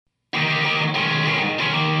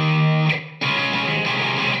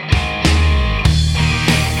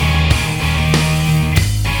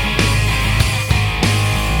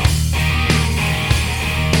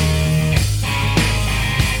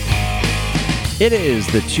It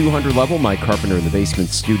is the 200 level, Mike Carpenter in the basement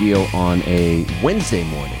studio on a Wednesday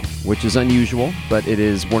morning, which is unusual, but it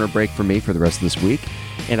is winter break for me for the rest of this week.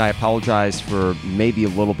 And I apologize for maybe a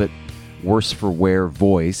little bit worse for wear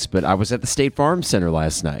voice, but I was at the State Farm Center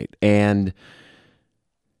last night, and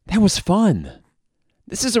that was fun.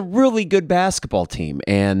 This is a really good basketball team,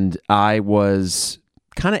 and I was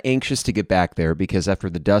kind of anxious to get back there because after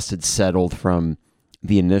the dust had settled from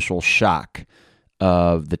the initial shock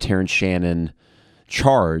of the Terrence Shannon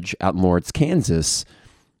charge out in Lawrence, Kansas,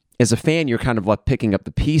 as a fan, you're kind of left picking up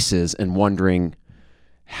the pieces and wondering,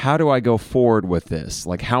 how do I go forward with this?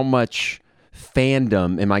 Like, how much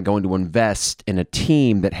fandom am I going to invest in a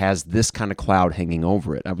team that has this kind of cloud hanging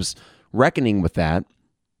over it? I was reckoning with that.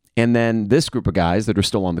 And then this group of guys that are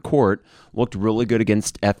still on the court looked really good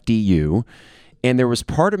against FDU. And there was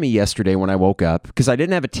part of me yesterday when I woke up, because I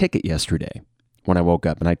didn't have a ticket yesterday when I woke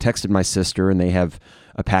up, and I texted my sister, and they have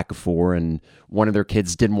a pack of 4, and one of their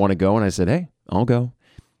kids didn't want to go, and I said, hey, I'll go.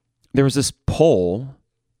 There was this pull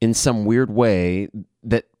in some weird way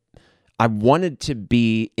that I wanted to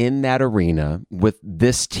be in that arena with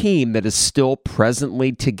this team that is still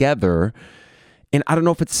presently together, and I don't know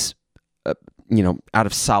if it's out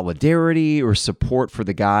of solidarity or support for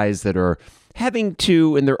the guys that are having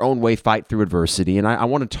to, in their own way, fight through adversity. And I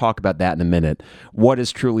want to talk about that in a minute. What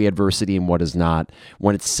is truly adversity and what is not?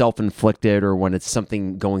 When it's self-inflicted or when it's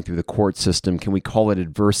something going through the court system, can we call it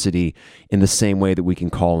adversity in the same way that we can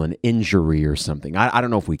call an injury or something? I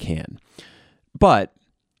don't know if we can. But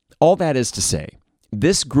all that is to say,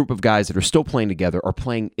 this group of guys that are still playing together are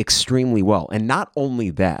playing extremely well. And not only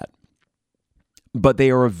that, but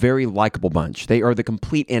they are a very likable bunch. They are the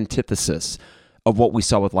complete antithesis of what we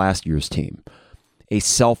saw with last year's team. A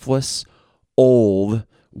selfless, old,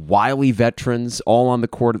 wily veterans all on the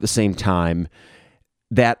court at the same time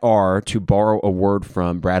that are, to borrow a word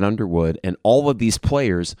from Brad Underwood, and all of these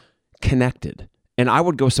players connected. And I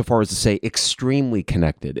would go so far as to say extremely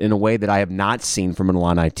connected in a way that I have not seen from an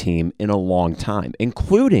Illini team in a long time,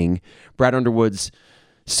 including Brad Underwood's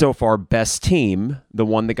so far best team, the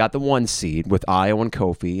one that got the 1 seed with Io and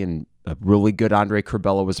Kofi, and a really good Andre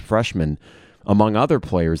Curbelo as a freshman, among other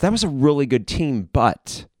players. That was a really good team,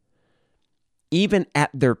 but even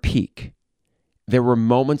at their peak, there were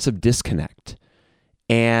moments of disconnect.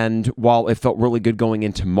 And while it felt really good going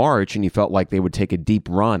into March and you felt like they would take a deep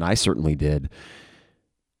run, I certainly did,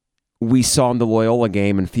 we saw in the Loyola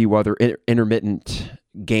game and a few other intermittent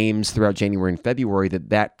games throughout January and February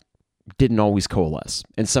that didn't always coalesce.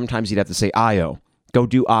 And sometimes you'd have to say, Io, go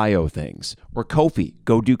do Io things, or Kofi,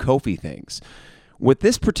 go do Kofi things. With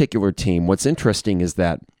this particular team, what's interesting is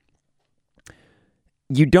that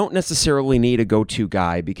you don't necessarily need a go-to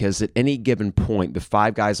guy because at any given point, the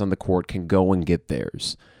 5 guys on the court can go and get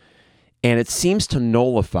theirs. And it seems to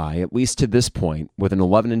nullify, at least to this point, with an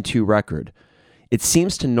 11-2 record, it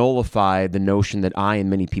seems to nullify the notion that I and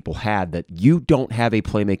many people had that you don't have a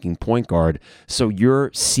playmaking point guard, so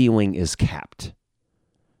your ceiling is capped.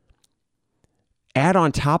 Add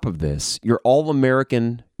on top of this, your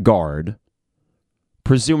All-American guard,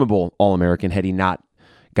 presumable All-American had he not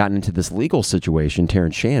gotten into this legal situation,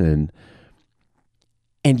 Terrence Shannon,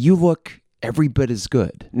 and you look every bit as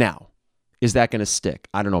good. Now, is that going to stick?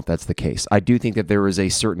 I don't know if that's the case. I do think that there is a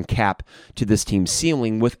certain cap to this team's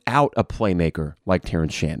ceiling without a playmaker like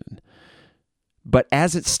Terrence Shannon. But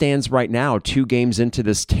as it stands right now, 2 games into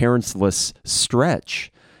this Terrence-less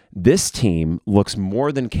stretch, this team looks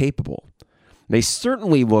more than capable. They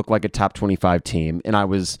certainly look like a top 25 team, and I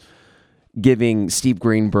was giving Steve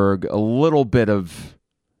Greenberg a little bit of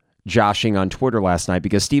joshing on Twitter last night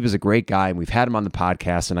because Steve is a great guy, and we've had him on the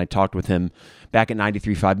podcast, and I talked with him back at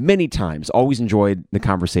 93.5 many times. Always enjoyed the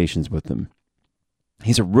conversations with him.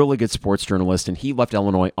 He's a really good sports journalist, and he left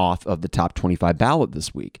Illinois off of the top 25 ballot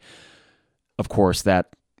this week. Of course,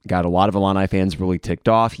 that got a lot of Illini fans really ticked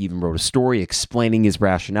off. He even wrote a story explaining his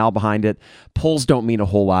rationale behind it. Polls don't mean a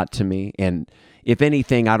whole lot to me, and if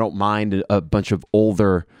anything, I don't mind a bunch of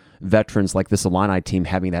older veterans like this Illini team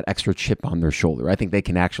having that extra chip on their shoulder. I think they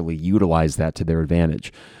can actually utilize that to their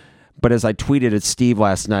advantage. But as I tweeted at Steve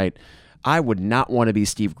last night, I would not want to be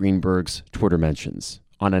Steve Greenberg's Twitter mentions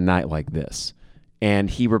on a night like this. And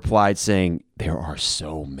he replied saying, there are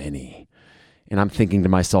so many. And I'm thinking to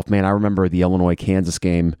myself, man, I remember the Illinois-Kansas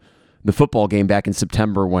game, the football game back in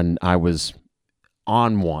September when I was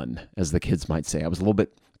on one, as the kids might say. I was a little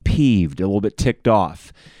bit peeved, a little bit ticked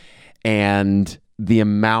off. And the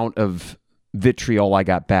amount of vitriol I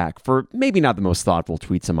got back for maybe not the most thoughtful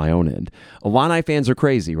tweets on my own end. Illini fans are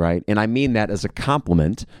crazy, right? And I mean that as a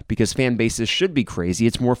compliment because fan bases should be crazy.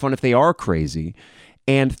 It's more fun if they are crazy.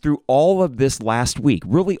 And through all of this last week,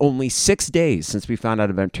 really only 6 days since we found out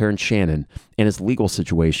about Terrence Shannon and his legal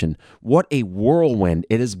situation, what a whirlwind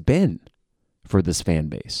it has been for this fan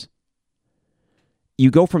base. You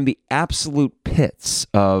go from the absolute pits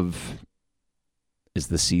of, is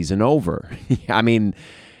the season over? I mean,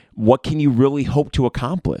 what can you really hope to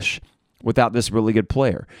accomplish without this really good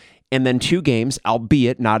player? And then 2 games,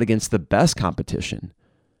 albeit not against the best competition,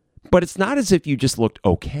 but it's not as if you just looked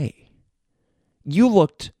okay. You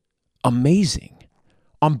looked amazing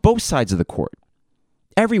on both sides of the court.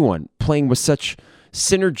 Everyone playing with such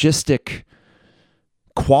synergistic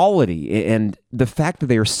quality, and the fact that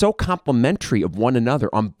they are so complementary of one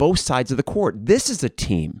another on both sides of the court. This is a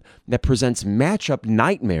team that presents matchup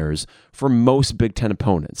nightmares for most Big Ten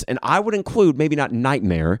opponents. And I would include, maybe not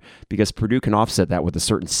nightmare, because Purdue can offset that with a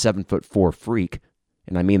certain 7'4" freak,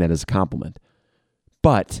 and I mean that as a compliment.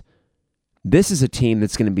 But this is a team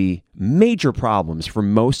that's going to be major problems for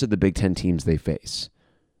most of the Big Ten teams they face,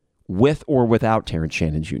 with or without Terrence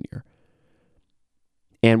Shannon Jr.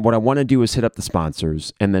 And what I want to do is hit up the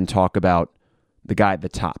sponsors and then talk about the guy at the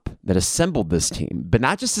top that assembled this team, but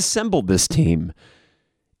not just assembled this team,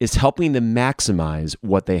 is helping them maximize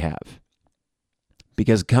what they have.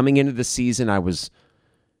 Because coming into the season, I was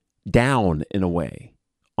down in a way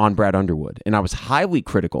on Brad Underwood, and I was highly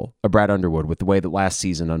critical of Brad Underwood with the way that last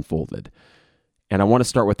season unfolded. And I want to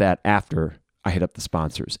start with that after I hit up the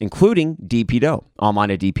sponsors, including DP Dough,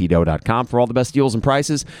 online at dpdough.com for all the best deals and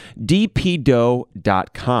prices.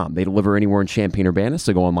 dpdough.com. They deliver anywhere in Champaign-Urbana,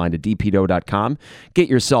 so go online to dpdough.com. Get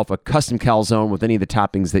yourself a custom calzone with any of the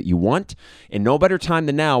toppings that you want. And no better time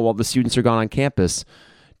than now while the students are gone on campus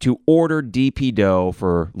to order DP Dough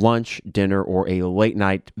for lunch, dinner, or a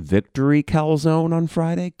late-night victory calzone on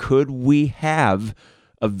Friday. Could we have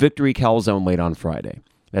a victory calzone late on Friday?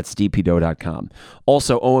 That's dpdough.com.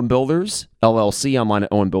 Also, Owen Builders, LLC, online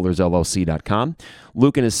at owenbuildersllc.com.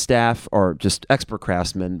 Luke and his staff are just expert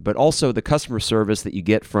craftsmen, but also the customer service that you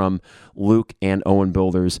get from Luke and Owen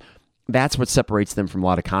Builders, that's what separates them from a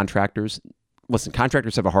lot of contractors. Listen,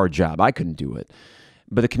 contractors have a hard job. I couldn't do it.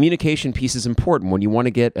 But the communication piece is important when you want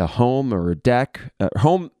to get a home or a deck,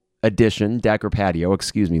 home addition, deck or patio.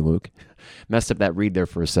 Excuse me, Luke. Messed up that read there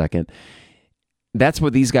for a second. That's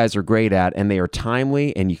what these guys are great at, and they are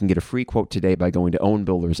timely, and you can get a free quote today by going to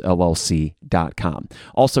owenbuildersllc.com.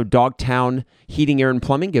 Also, Dogtown Heating, Air, and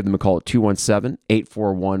Plumbing. Give them a call at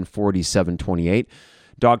 217-841-4728.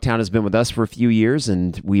 Dogtown has been with us for a few years,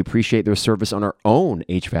 and we appreciate their service on our own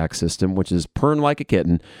HVAC system, which is purring like a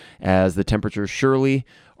kitten, as the temperatures surely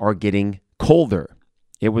are getting colder.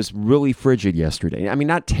 It was really frigid yesterday. I mean,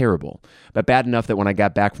 not terrible, but bad enough that when I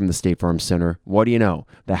got back from the State Farm Center, what do you know?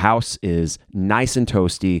 The house is nice and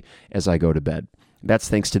toasty as I go to bed. That's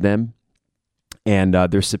thanks to them and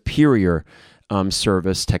their superior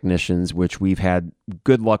service technicians, which we've had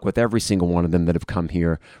good luck with every single one of them that have come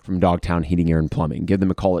here from Dogtown Heating, Air, and Plumbing. Give them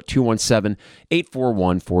a call at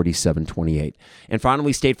 217-841-4728. And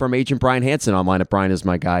finally, State Farm agent Brian Hansen, online at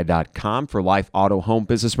brianismyguy.com for life, auto, home,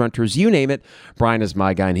 business, renters, you name it. Brian is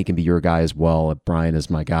my guy, and he can be your guy as well at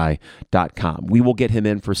brianismyguy.com. We will get him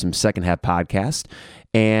in for some second half podcast.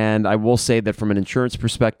 And I will say that from an insurance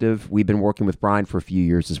perspective, we've been working with Brian for a few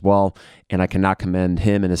years as well, and I cannot commend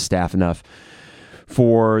him and his staff enough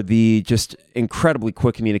for the just incredibly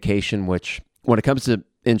quick communication, which when it comes to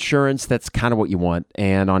insurance, that's kind of what you want.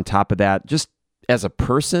 And on top of that, just as a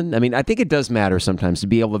person, I mean, I think it does matter sometimes to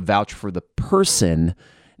be able to vouch for the person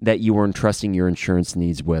that you are entrusting your insurance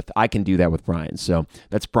needs with. I can do that with Brian. So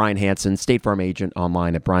that's Brian Hansen, State Farm agent,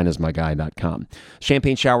 online at brianismyguy.com.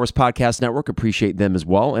 Champagne Showers Podcast Network, appreciate them as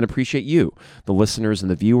well, and appreciate you, the listeners and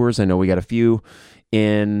the viewers. I know we got a few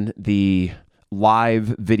in the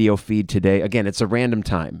live video feed today. Again, it's a random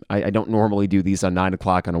time. I don't normally do these on 9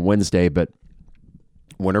 o'clock on a Wednesday, but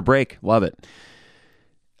winter break, love it.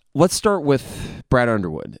 Let's start with Brad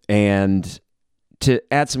Underwood. And to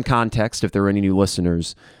add some context, if there are any new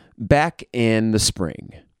listeners, back in the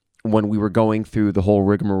spring, when we were going through the whole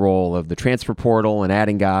rigmarole of the transfer portal and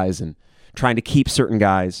adding guys and trying to keep certain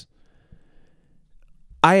guys,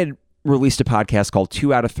 I had released a podcast called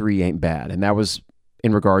 2 Out of 3 Ain't Bad, and that was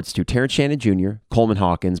in regards to Terrence Shannon Jr., Coleman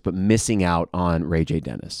Hawkins, but missing out on Ray J.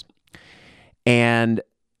 Dennis. And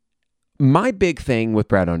my big thing with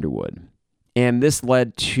Brad Underwood, and this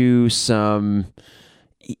led to some,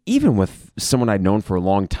 even with someone I'd known for a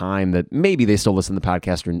long time that maybe they still listen to the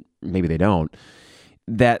podcast or maybe they don't,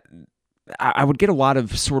 that I would get a lot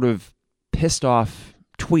of sort of pissed off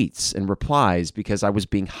tweets and replies because I was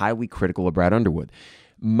being highly critical of Brad Underwood.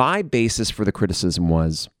 My basis for the criticism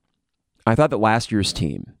was I thought that last year's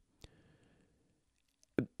team,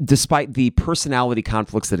 despite the personality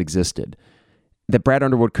conflicts that existed, that Brad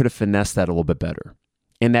Underwood could have finessed that a little bit better.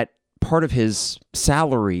 And that part of his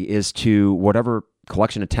salary is to, whatever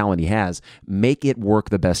collection of talent he has, make it work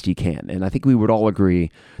the best he can. And I think we would all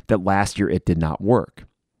agree that last year it did not work.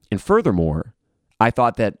 And furthermore, I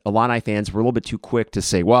thought that Illini fans were a little bit too quick to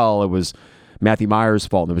say, well, it was Matthew Meyer's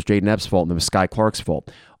fault, and it was Jaden Epps' fault, and it was Sky Clark's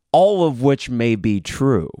fault. All of which may be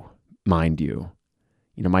true, mind you.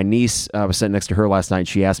 You know, my niece, I was sitting next to her last night, and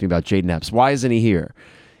she asked me about Jaden Epps. Why isn't he here?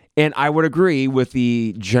 And I would agree with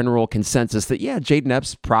the general consensus that, yeah, Jaden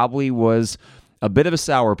Epps probably was a bit of a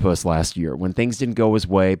sourpuss last year when things didn't go his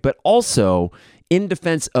way. But also, in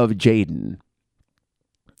defense of Jaden,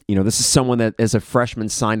 you know, this is someone that as a freshman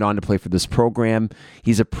signed on to play for this program.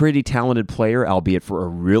 He's a pretty talented player, albeit for a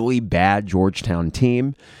really bad Georgetown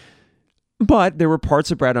team. But there were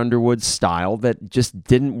parts of Brad Underwood's style that just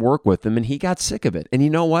didn't work with him, and he got sick of it. And you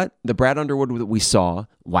know what? The Brad Underwood that we saw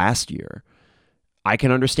last year, I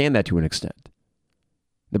can understand that to an extent.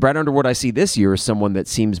 The Brad Underwood I see this year is someone that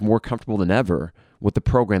seems more comfortable than ever with the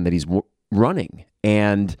program that he's running.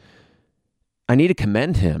 And I need to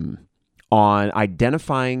commend him on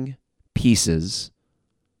identifying pieces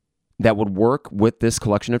that would work with this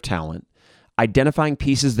collection of talent, identifying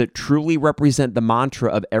pieces that truly represent the mantra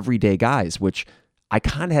of everyday guys, which I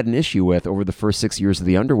kind of had an issue with over the first 6 years of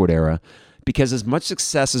the Underwood era, because as much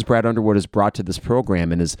success as Brad Underwood has brought to this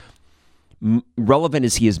program and as relevant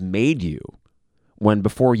as he has made you, when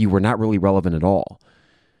before you were not really relevant at all,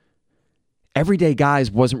 everyday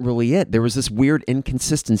guys wasn't really it. There was this weird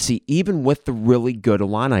inconsistency even with the really good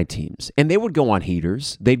Illini teams. And they would go on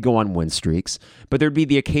heaters. They'd go on win streaks. But there'd be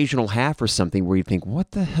the occasional half or something where you'd think,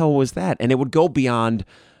 what the hell was that? And it would go beyond,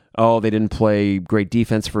 oh, they didn't play great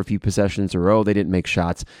defense for a few possessions, or, oh, they didn't make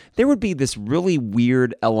shots. There would be this really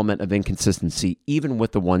weird element of inconsistency even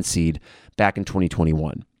with the 1 seed back in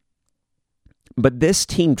 2021. But this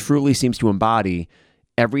team truly seems to embody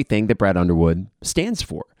everything that Brad Underwood stands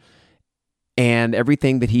for and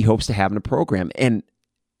everything that he hopes to have in a program. And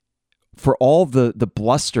for all the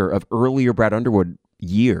bluster of earlier Brad Underwood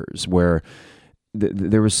years where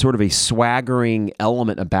there was sort of a swaggering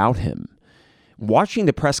element about him, watching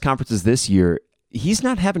the press conferences this year, he's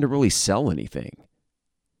not having to really sell anything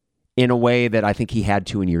in a way that I think he had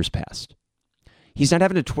to in years past. He's not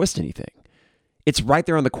having to twist anything. It's right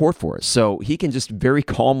there on the court for us. So he can just very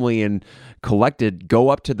calmly and collected go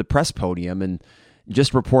up to the press podium and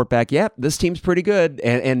just report back, yep, this team's pretty good.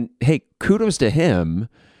 And hey, kudos to him.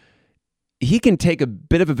 He can take a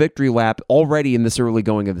bit of a victory lap already in this early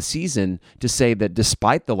going of the season to say that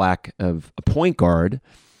despite the lack of a point guard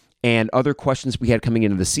and other questions we had coming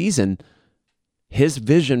into the season, his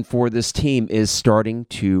vision for this team is starting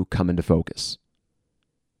to come into focus.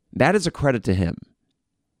 That is a credit to him.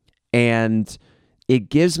 And it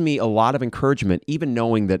gives me a lot of encouragement, even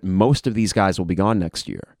knowing that most of these guys will be gone next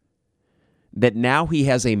year, that now he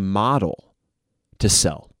has a model to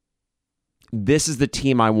sell. This is the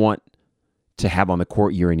team I want to have on the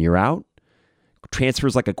court year in, year out.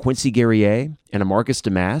 Transfers like a Quincy Guerrier and a Marcus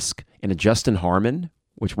Domask and a Justin Harmon,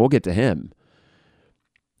 which we'll get to him,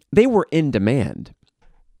 they were in demand,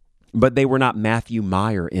 but they were not Matthew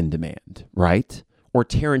Meyer in demand, right? Or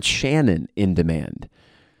Terrence Shannon in demand.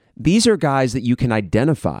 These are guys that you can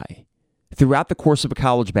identify throughout the course of a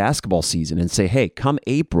college basketball season and say, hey, come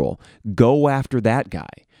April, go after that guy.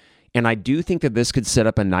 And I do think that this could set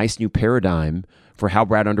up a nice new paradigm for how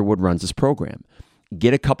Brad Underwood runs his program.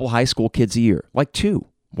 Get a couple high school kids a year, like 2.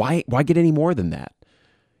 Why get any more than that?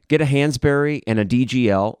 Get a Hansberry and a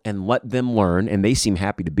DGL and let them learn, and they seem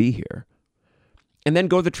happy to be here. And then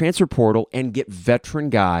go to the transfer portal and get veteran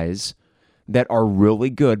guys that are really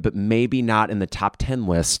good, but maybe not in the top 10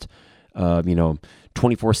 list of,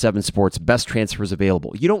 24/7 Sports best transfers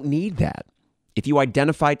available. You don't need that. If you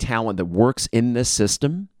identify talent that works in this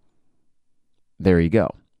system, there you go.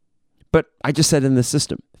 But I just said in this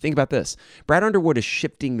system. Think about this. Brad Underwood is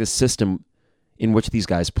shifting the system in which these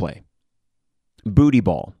guys play. Booty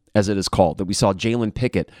ball, as it is called, that we saw Jalen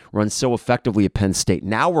Pickett run so effectively at Penn State.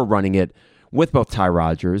 Now we're running it with both Ty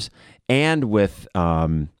Rodgers and with,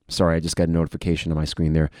 sorry, I just got a notification on my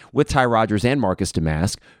screen there, with Ty Rodgers and Marcus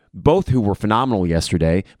Domask, both who were phenomenal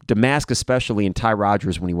yesterday, Domask especially, and Ty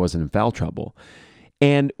Rodgers when he wasn't in foul trouble.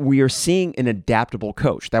 And we are seeing an adaptable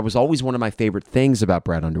coach. That was always one of my favorite things about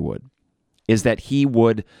Brad Underwood, is that he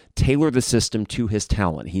would tailor the system to his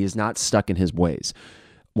talent. He is not stuck in his ways.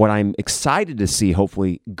 What I'm excited to see,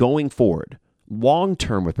 hopefully, going forward,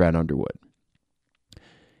 long-term with Brad Underwood,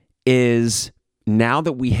 is now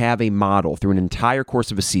that we have a model through an entire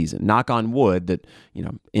course of a season, knock on wood that,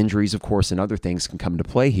 injuries, of course, and other things can come into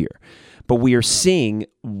play here. But we are seeing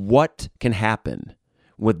what can happen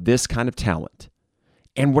with this kind of talent.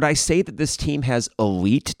 And would I say that this team has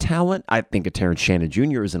elite talent? I think a Terrence Shannon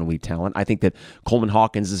Jr. is an elite talent. I think that Coleman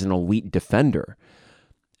Hawkins is an elite defender.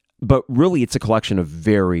 But really, it's a collection of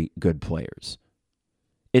very good players.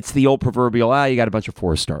 It's the old proverbial, you got a bunch of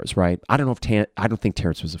 4-stars, right? I don't think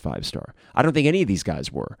Terrence was a 5-star. I don't think any of these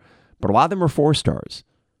guys were. But a lot of them are 4-stars.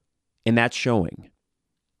 And that's showing.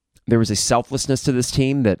 There was a selflessness to this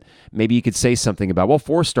team that maybe you could say something about,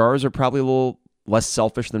 4 stars are probably a little less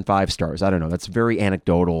selfish than 5 stars. I don't know. That's very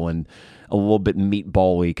anecdotal and a little bit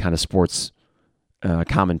meatball-y kind of sports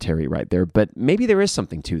commentary right there. But maybe there is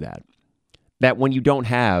something to that. That when you don't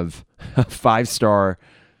have a 5-star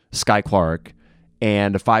Sky Clark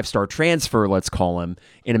and a 5-star transfer, let's call him,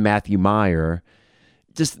 in a Matthew Meyer,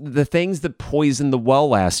 just the things that poisoned the well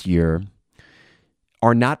last year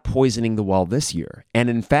are not poisoning the well this year. And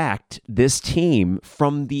in fact, this team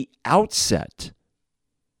from the outset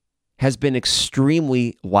has been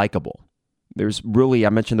extremely likable. There's really,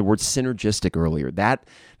 I mentioned the word synergistic earlier, that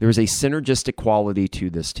there's a synergistic quality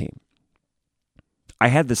to this team. I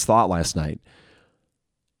had this thought last night.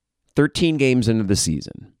 13 games into the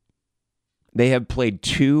season, they have played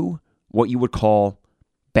 2 what you would call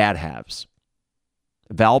bad halves.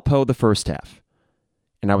 Valpo the first half.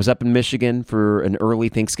 And I was up in Michigan for an early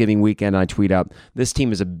Thanksgiving weekend. And I tweet out, this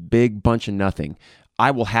team is a big bunch of nothing.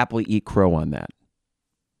 I will happily eat crow on that.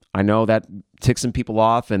 I know that ticks some people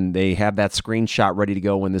off, and they have that screenshot ready to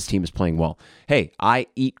go when this team is playing well. Hey, I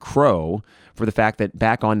eat crow for the fact that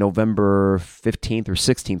back on November 15th or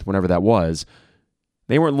 16th, whenever that was,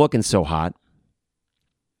 they weren't looking so hot.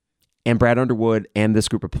 And Brad Underwood and this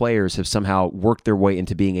group of players have somehow worked their way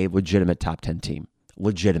into being a legitimate top 10 team.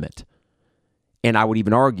 Legitimate. And I would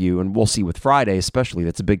even argue, and we'll see with Friday especially,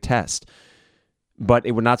 that's a big test. But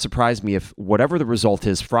it would not surprise me if whatever the result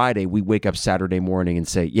is Friday, we wake up Saturday morning and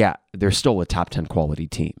say, yeah, they're still a top 10 quality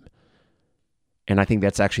team. And I think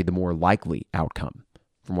that's actually the more likely outcome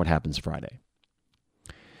from what happens Friday.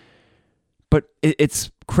 But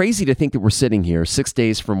it's crazy to think that we're sitting here 6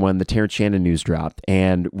 days from when the Terrence Shannon news dropped,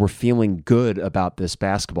 and we're feeling good about this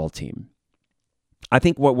basketball team. I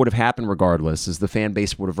think what would have happened regardless is the fan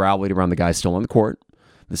base would have rallied around the guy still on the court.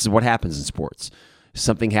 This is what happens in sports.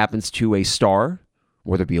 Something happens to a star,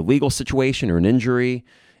 whether it be a legal situation or an injury,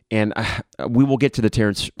 and we will get to the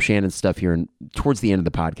Terrence Shannon stuff here towards the end of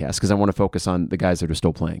the podcast because I want to focus on the guys that are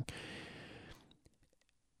still playing.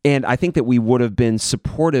 And I think that we would have been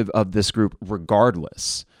supportive of this group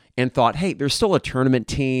regardless and thought, hey, there's still a tournament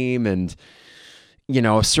team and,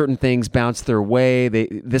 certain things bounce their way.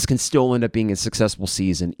 This can still end up being a successful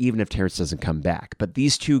season even if Terrence doesn't come back. But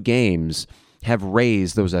these 2 games have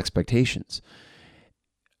raised those expectations.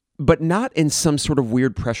 But not in some sort of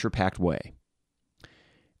weird pressure-packed way.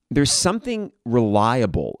 There's something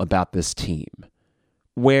reliable about this team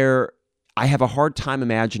where I have a hard time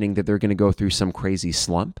imagining that they're going to go through some crazy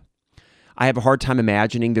slump. I have a hard time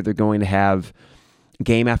imagining that they're going to have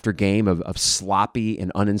game after game of sloppy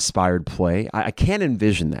and uninspired play. I can't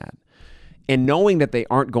envision that. And knowing that they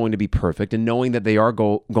aren't going to be perfect and knowing that they are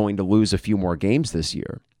going to lose a few more games this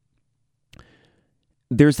year,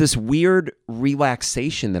 there's this weird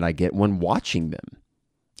relaxation that I get when watching them.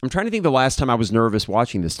 I'm trying to think the last time I was nervous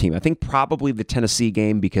watching this team. I think probably the Tennessee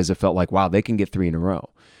game because it felt like, wow, they can get 3 in a row.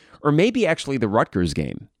 Or maybe actually the Rutgers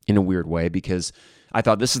game in a weird way because I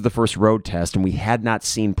thought this is the first road test and we had not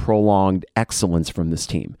seen prolonged excellence from this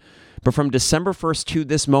team. But from December 1st to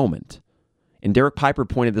this moment, and Derek Piper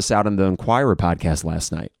pointed this out on the Inquirer podcast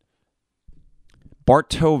last night, Bart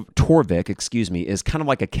Torvik, is kind of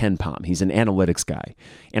like a Ken Pom. He's an analytics guy.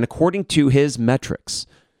 And according to his metrics,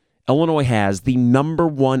 Illinois has the number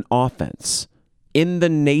 1 offense in the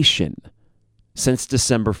nation since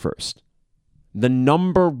December 1st. The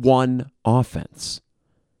number 1 offense.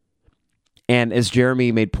 And as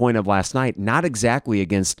Jeremy made point of last night, not exactly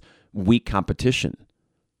against weak competition.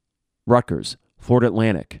 Rutgers, Florida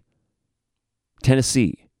Atlantic,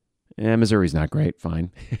 Tennessee. Missouri's not great,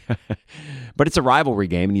 fine. But it's a rivalry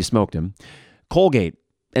game, and you smoked him. Colgate,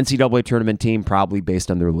 NCAA tournament team, probably based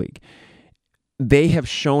on their league. They have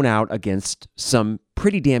shown out against some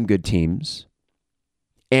pretty damn good teams.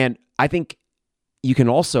 And I think you can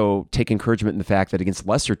also take encouragement in the fact that against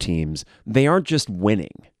lesser teams, they aren't just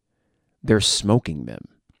winning. They're smoking them.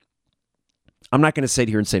 I'm not going to sit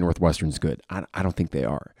here and say Northwestern's good. I don't think they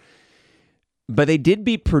are. But they did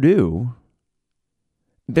beat Purdue.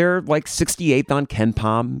 They're like 68th on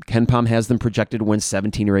KenPom. KenPom has them projected to win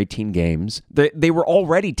 17 or 18 games. They were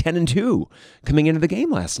already 10-2 coming into the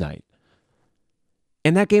game last night.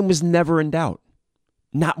 And that game was never in doubt.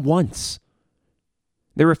 Not once.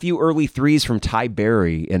 There were a few early threes from Ty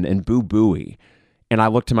Berry and Boo Buie. And I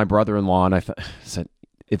looked to my brother-in-law and I said,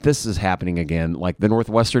 if this is happening again, like the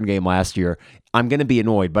Northwestern game last year, I'm going to be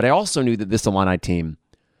annoyed. But I also knew that this Illini team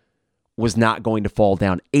was not going to fall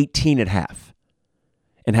down 18 at half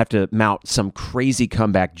and have to mount some crazy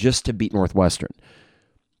comeback just to beat Northwestern.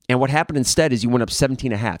 And what happened instead is you went up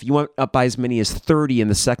 17 at half. You went up by as many as 30 in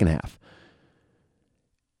the second half.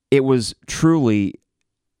 It was truly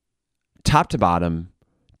top to bottom,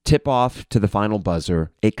 tip off to the final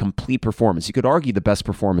buzzer, a complete performance. You could argue the best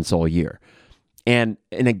performance all year. And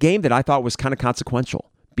in a game that I thought was kind of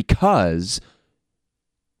consequential because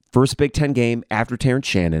first Big Ten game after Terrence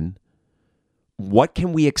Shannon, what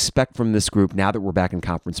can we expect from this group now that we're back in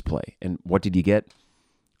conference play? And what did you get?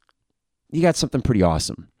 You got something pretty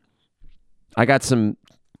awesome. I got some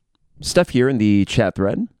stuff here in the chat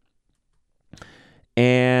thread.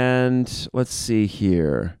 And let's see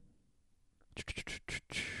here.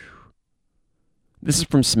 This is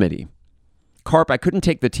from Smitty. Carp, I couldn't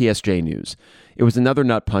take the TSJ news. It was another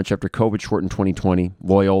nut punch after COVID shortened 2020,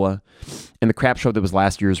 Loyola, and the crap show that was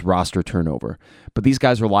last year's roster turnover. But these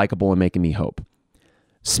guys are likable and making me hope.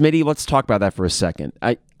 Smitty, let's talk about that for a second.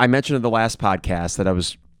 I mentioned in the last podcast that I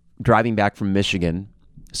was driving back from Michigan,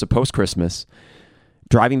 so post-Christmas,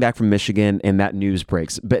 driving back from Michigan, and that news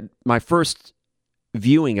breaks. But my first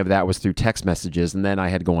viewing of that was through text messages, and then I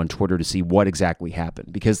had to go on Twitter to see what exactly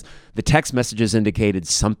happened because the text messages indicated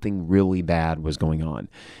something really bad was going on.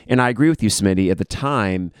 And I agree with you, Smitty. At the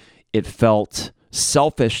time, it felt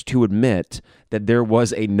selfish to admit that there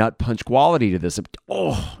was a nut punch quality to this.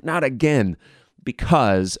 Oh, not again,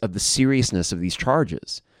 because of the seriousness of these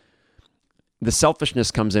charges. The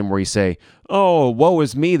selfishness comes in where you say, oh, woe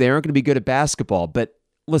is me, they aren't going to be good at basketball. But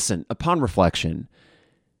listen, upon reflection,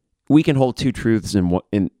 we can hold two truths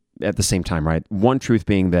at the same time, right? One truth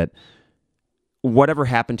being that whatever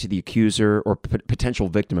happened to the accuser or potential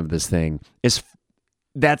victim of this thing,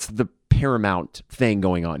 that's the paramount thing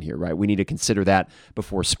going on here, right? We need to consider that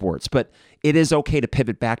before sports. But it is okay to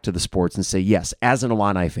pivot back to the sports and say, yes, as an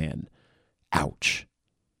Illini fan, ouch,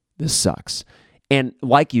 this sucks. And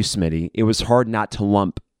like you, Smitty, it was hard not to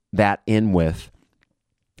lump that in with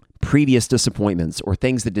previous disappointments or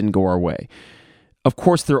things that didn't go our way. Of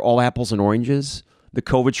course, they're all apples and oranges. The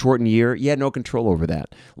COVID-shortened year, you had no control over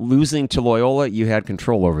that. Losing to Loyola, you had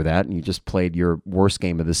control over that, and you just played your worst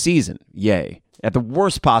game of the season. Yay. At the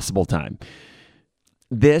worst possible time.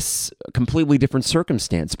 This, completely different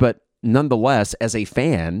circumstance, but nonetheless, as a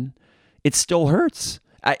fan, it still hurts.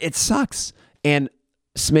 It sucks. And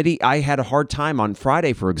Smitty, I had a hard time on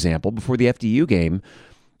Friday, for example, before the FDU game.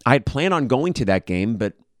 I had planned on going to that game,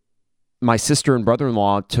 but my sister and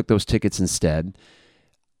brother-in-law took those tickets instead.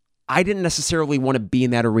 I didn't necessarily want to be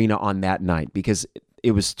in that arena on that night because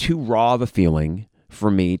it was too raw of a feeling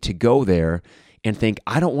for me to go there and think,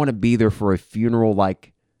 I don't want to be there for a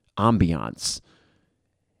funeral-like ambiance.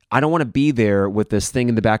 I don't want to be there with this thing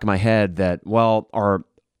in the back of my head that, well, our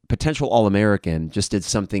potential All-American just did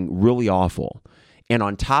something really awful. And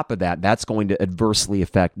on top of that, that's going to adversely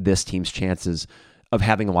affect this team's chances of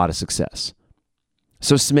having a lot of success.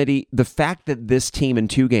 So, Smitty, the fact that this team in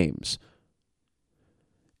 2 games,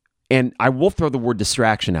 and I will throw the word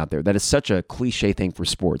distraction out there. That is such a cliche thing for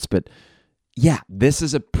sports. But yeah, this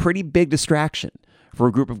is a pretty big distraction for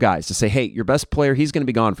a group of guys to say, hey, your best player, he's going to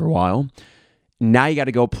be gone for a while. Now you got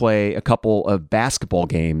to go play a couple of basketball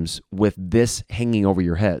games with this hanging over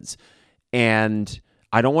your heads. And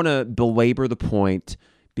I don't want to belabor the point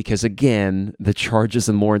because, again, the charges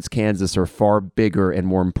in Lawrence, Kansas are far bigger and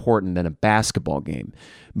more important than a basketball game.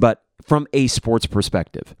 But from a sports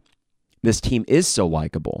perspective, this team is so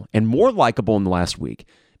likable and more likable in the last week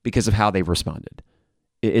because of how they've responded.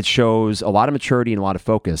 It shows a lot of maturity and a lot of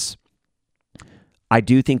focus. I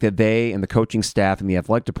do think that they and the coaching staff and the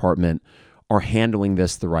athletic department are handling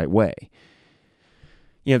this the right way.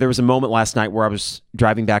 You know, there was a moment last night where I was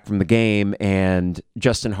driving back from the game and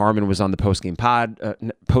Justin Harmon was on the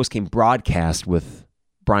postgame broadcast with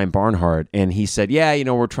Brian Barnhart, and he said, yeah,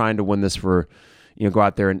 we're trying to win this for, go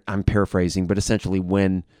out there, and I'm paraphrasing, but essentially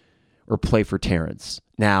win or play for Terrence.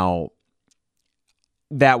 Now,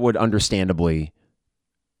 that would understandably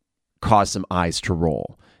cause some eyes to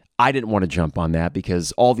roll. I didn't want to jump on that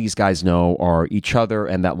because all these guys know are each other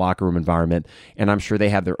and that locker room environment, and I'm sure they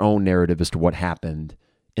have their own narrative as to what happened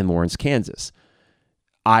in Lawrence, Kansas.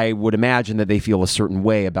 I would imagine that they feel a certain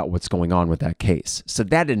way about what's going on with that case. So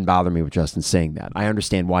that didn't bother me with Justin saying that. I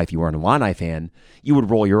understand why, if you weren't an Illini fan, you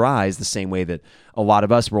would roll your eyes the same way that a lot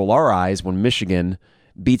of us roll our eyes when Michigan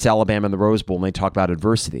beats Alabama in the Rose Bowl and they talk about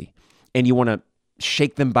adversity. And you want to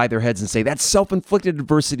shake them by their heads and say, that's self-inflicted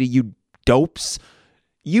adversity, you dopes.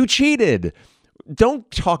 You cheated.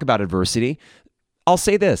 Don't talk about adversity. I'll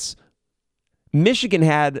say this. Michigan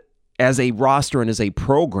had, as a roster and as a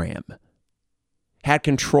program, had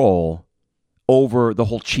control over the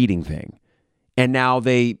whole cheating thing. And now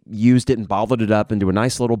they used it and bottled it up into a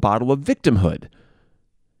nice little bottle of victimhood.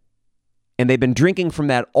 And they've been drinking from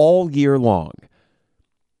that all year long.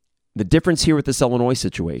 The difference here with this Illinois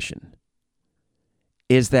situation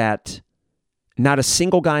is that not a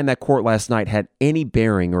single guy in that court last night had any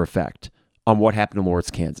bearing or effect on what happened in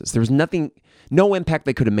Lawrence, Kansas. There was no impact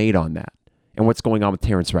they could have made on that and what's going on with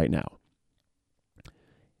Terrence right now.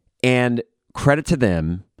 And credit to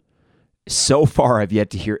them, so far I've yet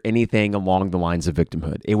to hear anything along the lines of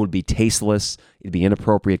victimhood. It would be tasteless, it'd be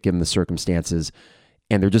inappropriate given the circumstances,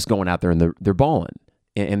 and they're just going out there and they're balling.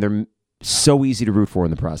 And they're so easy to root for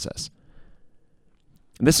in the process.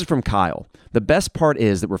 And this is from Kyle. The best part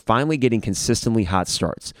is that we're finally getting consistently hot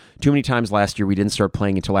starts. Too many times last year we didn't start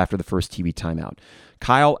playing until after the first TV timeout.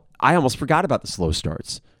 Kyle, I almost forgot about the slow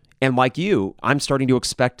starts. And like you, I'm starting to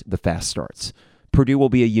expect the fast starts. Purdue will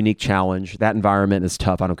be a unique challenge. That environment is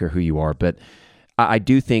tough. I don't care who you are. But I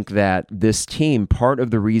do think that this team, part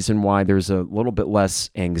of the reason why there's a little bit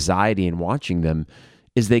less anxiety in watching them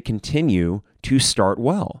is they continue to start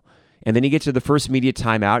well. And then you get to the first media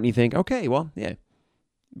timeout and you think, okay, well, yeah,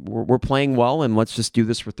 we're playing well and let's just do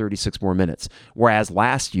this for 36 more minutes. Whereas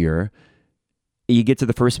last year, you get to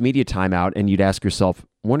the first media timeout and you'd ask yourself,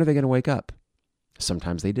 when are they going to wake up?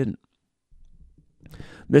 Sometimes they didn't.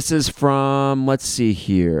 This is from, let's see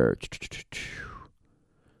here.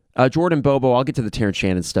 Jordan Bobo, I'll get to the Terrence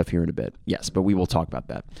Shannon stuff here in a bit. Yes, but we will talk about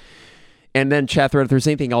that. And then, chat thread, if there's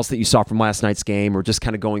anything else that you saw from last night's game or just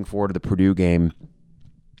kind of going forward to the Purdue game,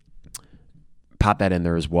 pop that in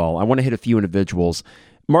there as well. I want to hit a few individuals.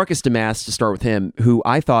 Marcus Domask, to start with him, who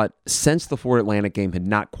I thought since the Florida Atlantic game had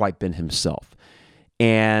not quite been himself.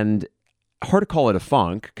 And hard to call it a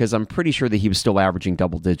funk because I'm pretty sure that he was still averaging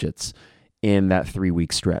double digits in that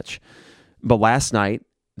 3-week stretch. But last night,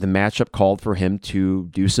 the matchup called for him to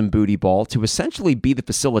do some booty ball, to essentially be the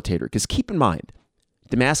facilitator. Because keep in mind,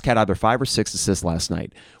 Domask had either 5 or 6 assists last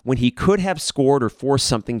night. When he could have scored or forced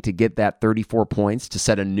something to get that 34 points to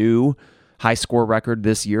set a new high score record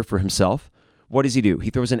this year for himself, what does he do? He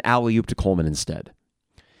throws an alley-oop to Coleman instead.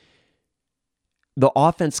 The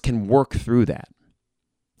offense can work through that.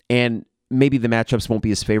 And maybe the matchups won't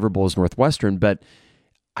be as favorable as Northwestern, but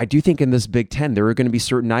I do think in this Big Ten, there are going to be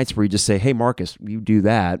certain nights where you just say, hey, Marcus, you do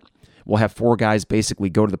that. We'll have 4 guys basically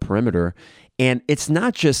go to the perimeter. And it's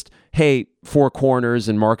not just, hey, 4 corners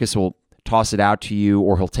and Marcus will toss it out to you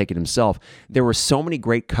or he'll take it himself. There were so many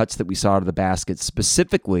great cuts that we saw out of the basket,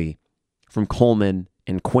 specifically from Coleman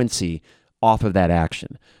and Quincy off of that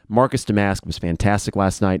action. Marcus Domask was fantastic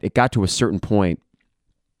last night. It got to a certain point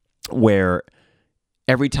where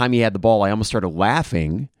every time he had the ball, I almost started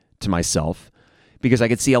laughing to myself because I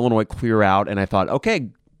could see Illinois clear out, and I thought,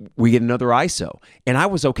 okay, we get another ISO. And I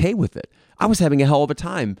was okay with it. I was having a hell of a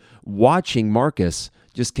time watching Marcus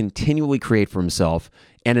just continually create for himself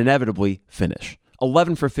and inevitably finish.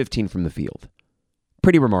 11 for 15 from the field.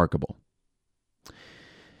 Pretty remarkable.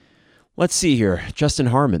 Let's see here. Justin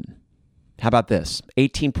Harmon. How about this?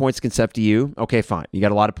 18 points against FDU. Okay, fine. You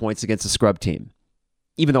got a lot of points against a scrub team.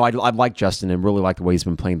 Even though I like Justin and really like the way he's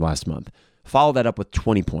been playing last month. Follow that up with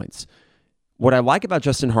 20 points. What I like about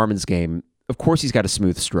Justin Harmon's game, of course he's got a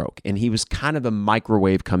smooth stroke, and he was kind of a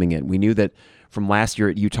microwave coming in. We knew that from last year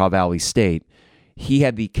at Utah Valley State, he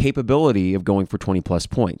had the capability of going for 20-plus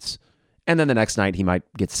points. And then the next night he might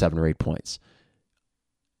get 7 or 8 points.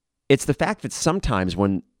 It's the fact that sometimes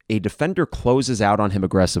when a defender closes out on him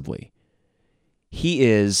aggressively, he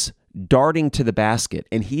is darting to the basket,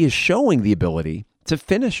 and he is showing the ability to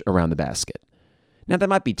finish around the basket. Now, that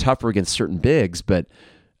might be tougher against certain bigs, but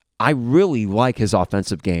I really like his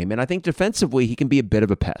offensive game, and I think defensively he can be a bit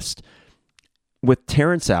of a pest. With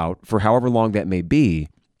Terrence out, for however long that may be,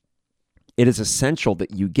 it is essential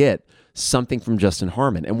that you get something from Justin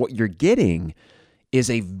Harmon, and what you're getting is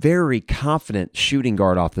a very confident shooting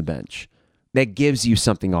guard off the bench that gives you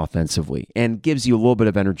something offensively and gives you a little bit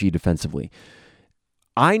of energy defensively.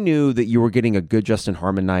 I knew that you were getting a good Justin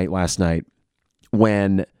Harmon night last night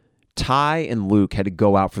when Ty and Luke had to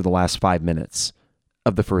go out for the last 5 minutes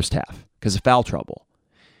of the first half because of foul trouble.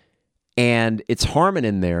 And it's Harmon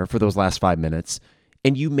in there for those last 5 minutes,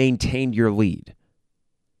 and you maintained your lead.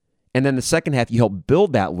 And then the second half, you helped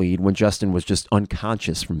build that lead when Justin was just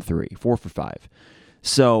unconscious from 3, 4 for 5.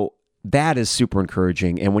 So that is super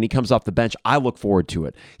encouraging. And when he comes off the bench, I look forward to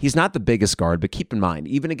it. He's not the biggest guard, but keep in mind,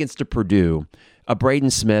 even against a Purdue, a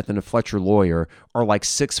Braden Smith and a Fletcher Lawyer are like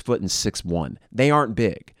 6 foot and 6'1". They aren't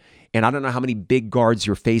big. And I don't know how many big guards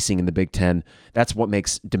you're facing in the Big Ten. That's what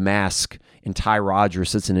makes Domask and Ty Rodgers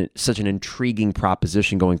such an intriguing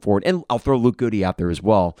proposition going forward. And I'll throw Luke Goody out there as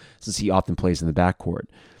well, since he often plays in the backcourt.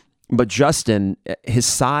 But Justin, his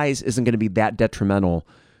size isn't going to be that detrimental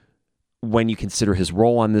when you consider his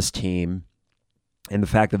role on this team and the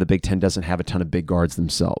fact that the Big Ten doesn't have a ton of big guards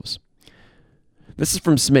themselves. This is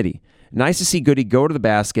from Smitty. Nice to see Goody go to the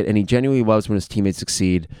basket, and he genuinely loves when his teammates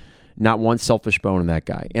succeed. Not one selfish bone in that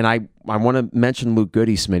guy. And I want to mention Luke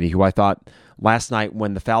Goody, Smitty, who I thought last night,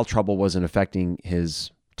 when the foul trouble wasn't affecting his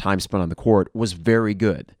time spent on the court, was very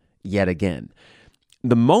good yet again.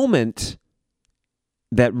 The moment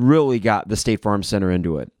that really got the State Farm Center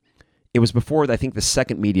into it, it was before, I think, the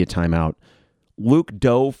second media timeout. Luke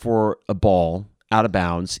dove for a ball out of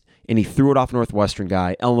bounds, and he threw it off Northwestern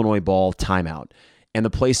guy, Illinois ball, timeout. And the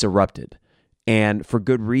place erupted. And for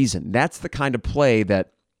good reason. That's the kind of play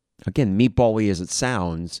that, again, meatball-y as it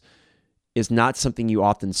sounds, is not something you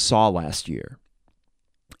often saw last year.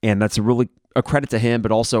 And that's a credit to him,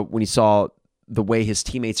 but also when you saw the way his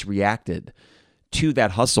teammates reacted to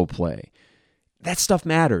that hustle play. That stuff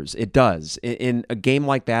matters. It does. In a game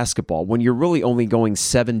like basketball, when you're really only going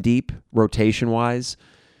 7 deep rotation-wise,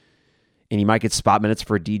 and you might get spot minutes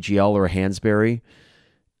for a DGL or a Hansberry,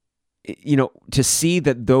 to see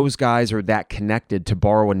that those guys are that connected, to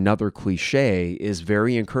borrow another cliche, is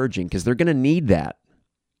very encouraging because they're going to need that.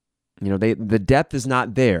 The depth is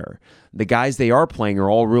not there. The guys they are playing are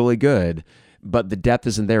all really good, but the depth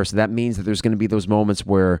isn't there. So that means that there's going to be those moments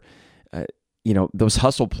where, those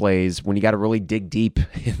hustle plays, when you got to really dig deep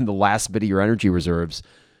in the last bit of your energy reserves,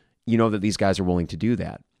 that these guys are willing to do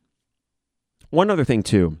that. One other thing,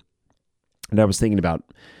 too, that I was thinking about,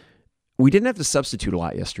 we didn't have to substitute a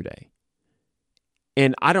lot yesterday.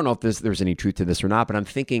 And I don't know if there's any truth to this or not, but I'm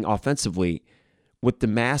thinking offensively, with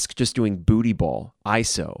Domask just doing booty ball,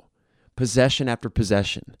 ISO, possession after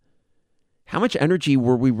possession, how much energy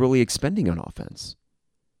were we really expending on offense?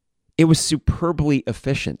 It was superbly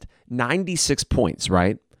efficient. 96 points,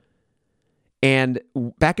 right? And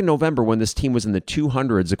back in November, when this team was in the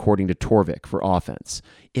 200s, according to Torvik, for offense,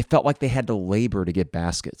 it felt like they had to labor to get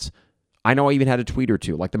baskets. I know I even had a tweet or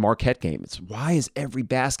two, like the Marquette game. It's, why is every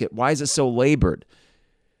basket, why is it so labored?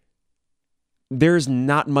 There's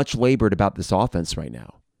not much labored about this offense right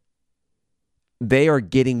now. They are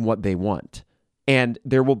getting what they want. And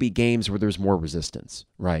there will be games where there's more resistance,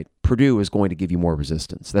 right? Purdue is going to give you more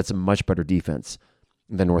resistance. That's a much better defense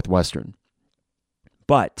than Northwestern.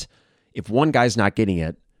 But if one guy's not getting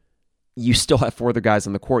it, you still have 4 other guys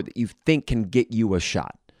on the court that you think can get you a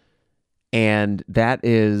shot. And that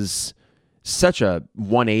is such a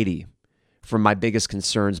 180 from my biggest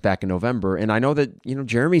concerns back in November. And I know that,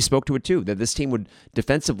 Jeremy spoke to it too, that this team would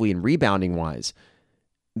defensively and rebounding wise,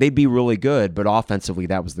 they'd be really good, but offensively,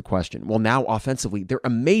 that was the question. Well, now offensively, they're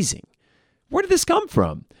amazing. Where did this come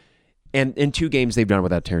from? And in 2 games, they've done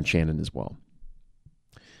without Terrence Shannon as well.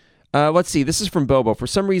 Let's see. This is from Bobo. For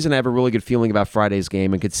some reason, I have a really good feeling about Friday's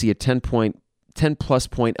game and could see a 10-plus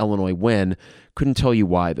point Illinois win. Couldn't tell you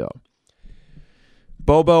why, though.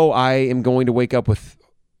 Bobo, I am going to wake up with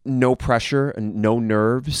no pressure and no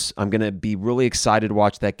nerves. I'm going to be really excited to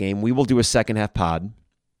watch that game. We will do a second half pod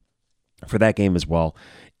for that game as well.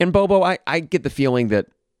 And Bobo, I get the feeling that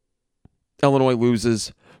Illinois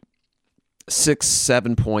loses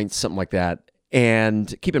 6-7 points, something like that.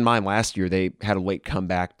 And keep in mind, last year they had a late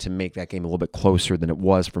comeback to make that game a little bit closer than it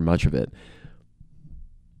was for much of it.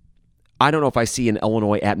 I don't know if I see an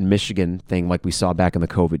Illinois at Michigan thing like we saw back in the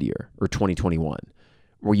COVID year or 2021,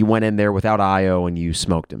 where you went in there without Io and you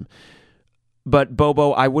smoked him. But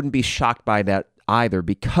Bobo, I wouldn't be shocked by that either,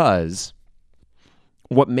 because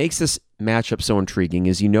what makes this matchup so intriguing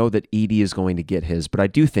is that Edey is going to get his. But I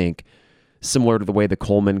do think, similar to the way that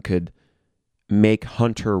Coleman could make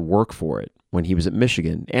Hunter work for it when he was at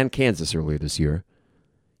Michigan and Kansas earlier this year,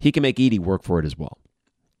 he can make Edey work for it as well.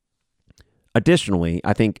 Additionally,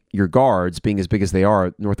 I think your guards, being as big as they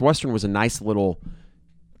are, Northwestern was a nice little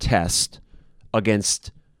test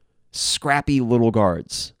against scrappy little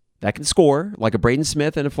guards that can score, like a Braden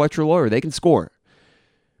Smith and a Fletcher Lawyer. They can score.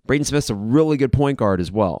 Braden Smith's a really good point guard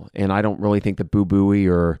as well, and I don't really think that Boo Buie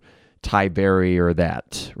or Ty Berry or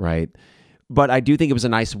that, right? But I do think it was a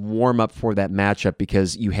nice warm-up for that matchup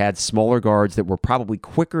because you had smaller guards that were probably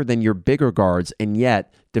quicker than your bigger guards, and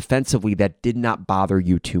yet defensively that did not bother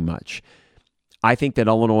you too much. I think that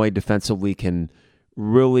Illinois defensively can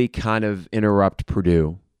really kind of interrupt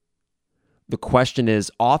Purdue. The question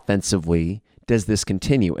is, offensively, does this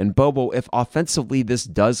continue? And Bobo, if offensively this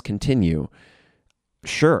does continue,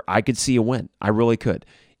 sure, I could see a win. I really could.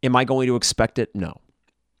 Am I going to expect it? No.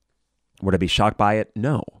 Would I be shocked by it?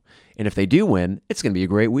 No. And if they do win, it's going to be a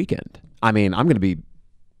great weekend. I mean, I'm going to be,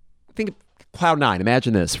 think cloud nine.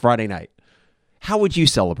 Imagine this, Friday night. How would you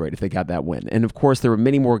celebrate if they got that win? And of course, there were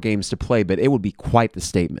many more games to play, but it would be quite the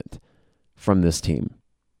statement from this team.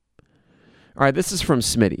 All right, this is from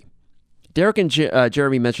Smitty. Derek and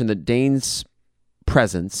Jeremy mentioned that Dane's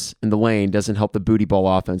presence in the lane doesn't help the booty ball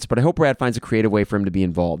offense, but I hope Brad finds a creative way for him to be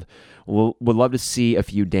involved. Would love to see a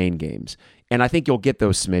few Dane games. And I think you'll get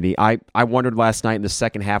those, Smitty. I wondered last night in the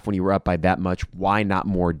second half when you were up by that much, why not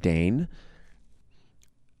more Dane?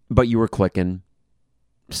 But you were clicking,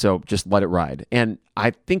 so just let it ride. And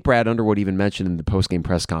I think Brad Underwood even mentioned in the postgame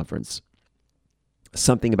press conference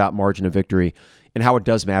something about margin of victory and how it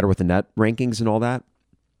does matter with the net rankings and all that.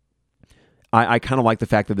 I kind of like the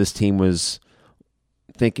fact that this team was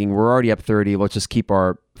thinking, we're already up 30, let's just keep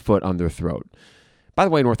our foot on their throat. By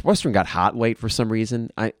the way, Northwestern got hot late for some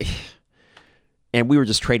reason. And we were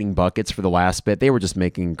just trading buckets for the last bit. They were just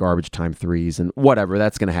making garbage time threes and whatever.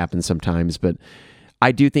 That's going to happen sometimes. But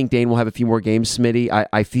I do think Dane will have a few more games, Smitty.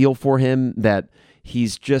 I feel for him that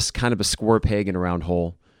he's just kind of a square peg in a round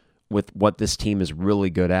hole with what this team is really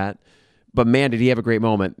good at. But man, did he have a great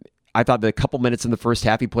moment. I thought the couple minutes in the first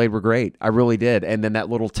half he played were great. I really did. And then that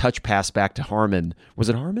little touch pass back to Harmon. Was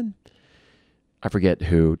it Harmon? I forget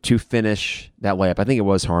who. To finish that layup. I think it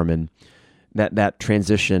was Harmon. That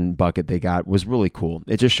transition bucket they got was really cool.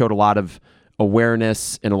 It just showed a lot of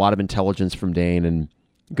awareness and a lot of intelligence from Dane, and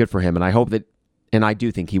good for him. And I hope that, and I do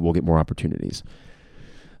think he will get more opportunities.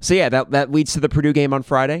 So yeah, that leads to the Purdue game on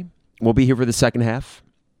Friday. We'll be here for the second half.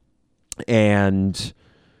 And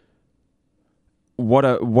what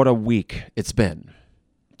a week it's been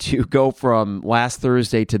to go from last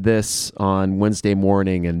Thursday to this on Wednesday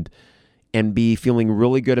morning and be feeling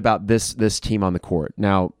really good about this team on the court.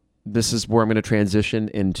 Now, this is where I'm going to transition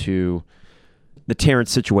into the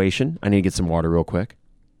Terrence situation. I need to get some water real quick.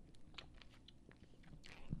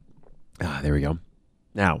 There we go.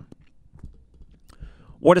 Now,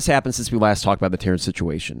 what has happened since we last talked about the Terrence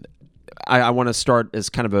situation? I want to start as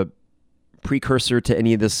kind of a precursor to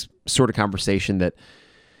any of this sort of conversation that,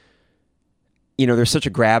 you know, there's such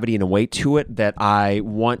a gravity and a weight to it that I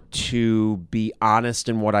want to be honest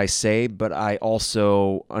in what I say, but I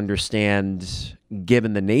also understand,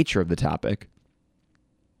 given the nature of the topic,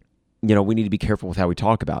 you know, we need to be careful with how we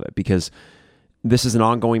talk about it because this is an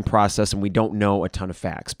ongoing process and we don't know a ton of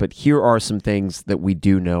facts. But here are some things that we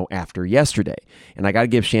do know after yesterday. And I got to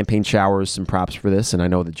give Champaign Showers some props for this. And I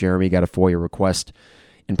know that Jeremy got a FOIA request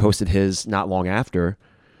and posted his not long after.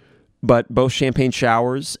 But both Champaign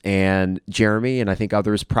Showers and Jeremy, and I think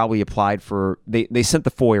others, probably applied for, they sent the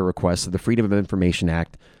FOIA request of the Freedom of Information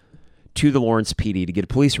Act to the Lawrence PD to get a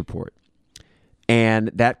police report. And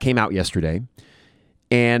that came out yesterday.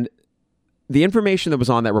 And the information that was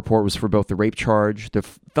on that report was for both the rape charge, the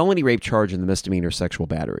felony rape charge, and the misdemeanor sexual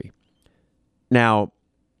battery. Now,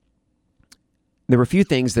 there were a few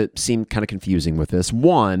things that seemed kind of confusing with this.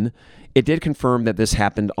 One, it did confirm that this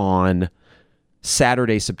happened on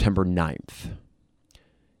Saturday, September 9th.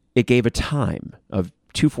 It gave a time of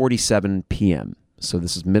 2:47 p.m., so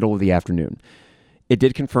this is middle of the afternoon. It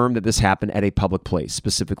did confirm that this happened at a public place,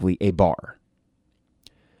 specifically a bar.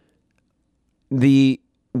 The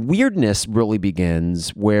weirdness really begins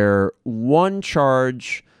where one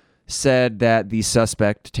charge said that the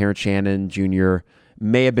suspect, Terrence Shannon Jr.,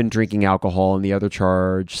 may have been drinking alcohol, and the other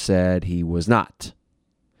charge said he was not.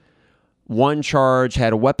 One charge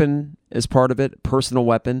had a weapon as part of it, personal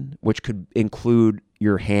weapon, which could include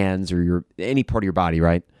your hands or any part of your body,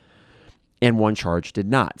 right? And one charge did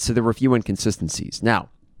not. So there were a few inconsistencies. Now,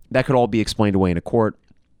 that could all be explained away in a court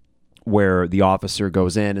where the officer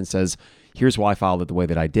goes in and says, here's why I filed it the way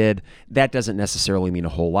that I did. That doesn't necessarily mean a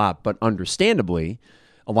whole lot, but understandably,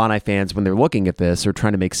 Illini fans, when they're looking at this, are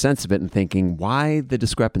trying to make sense of it and thinking, why the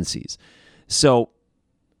discrepancies? So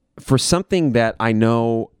for something that I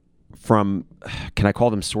know from, can I call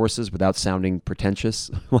them sources without sounding pretentious?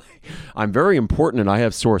 I'm very important and I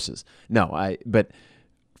have sources. But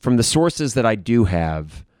from the sources that I do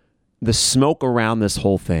have, the smoke around this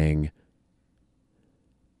whole thing,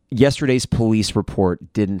 yesterday's police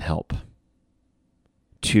report didn't help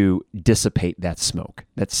to dissipate that smoke.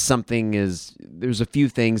 There's a few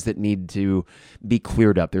things that need to be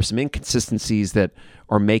cleared up. There's some inconsistencies that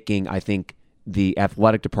are making, I think, the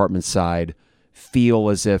athletic department side feel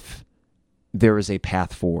as if there is a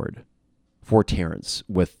path forward. for Terrence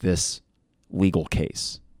with this legal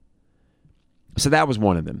case. So that was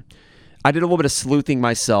one of them. I did a little bit of sleuthing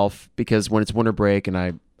myself because when it's winter break and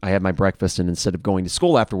I had my breakfast, and instead of going to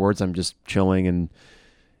school afterwards, I'm just chilling, and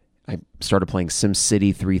I started playing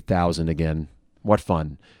SimCity 3000 again. What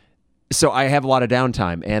fun. So I have a lot of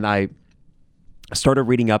downtime, and I started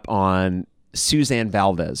reading up on Suzanne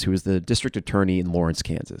Valdez, who is the district attorney in Lawrence,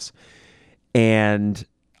 Kansas. And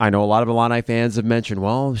I know a lot of Illini fans have mentioned,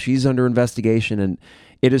 well, she's under investigation, and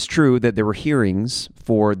it is true that there were hearings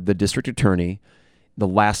for the district attorney the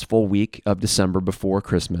last full week of December before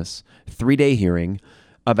Christmas, 3-day hearing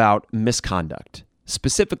about misconduct.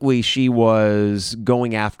 Specifically, she was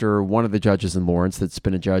going after one of the judges in Lawrence that's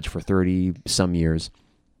been a judge for 30-some years.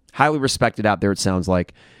 Highly respected out there, it sounds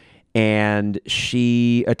like. And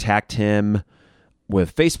she attacked him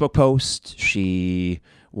with Facebook posts. She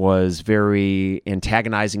was very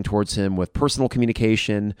antagonizing towards him with personal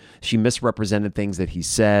communication. She misrepresented things that he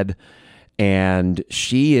said. And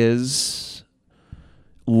she is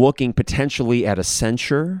looking potentially at a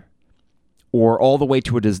censure or all the way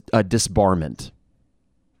to a disbarment.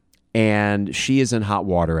 And she is in hot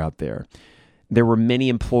water out there. There were many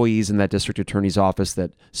employees in that district attorney's office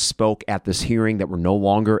that spoke at this hearing that were no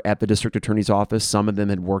longer at the district attorney's office. Some of them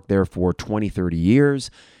had worked there for 20, 30 years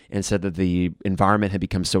and said that the environment had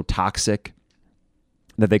become so toxic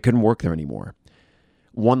that they couldn't work there anymore.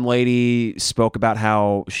 One lady spoke about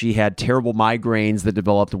how she had terrible migraines that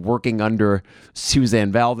developed working under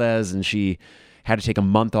Suzanne Valdez, and she had to take a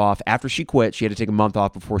month off. After she quit, she had to take a month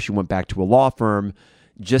off before she went back to a law firm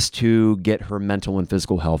just to get her mental and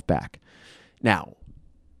physical health back. Now,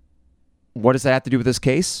 what does that have to do with this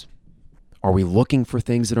case? Are we looking for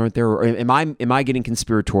things that aren't there? Or am I getting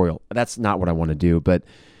conspiratorial? That's not what I want to do, but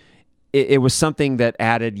it was something that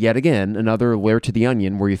added, yet again, another layer to the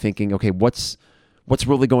onion where you're thinking, okay, what's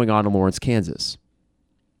really going on in Lawrence, Kansas?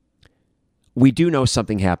 We do know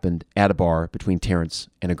something happened at a bar between Terrence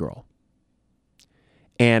and a girl.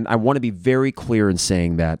 And I want to be very clear in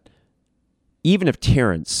saying that even if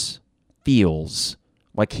Terrence feels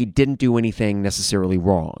like he didn't do anything necessarily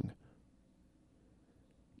wrong,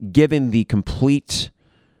 given the complete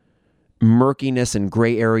murkiness and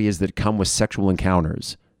gray areas that come with sexual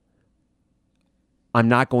encounters, I'm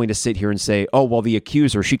not going to sit here and say, oh, well, the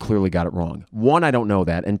accuser, she clearly got it wrong. One, I don't know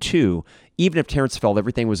that. And two, even if Terrence felt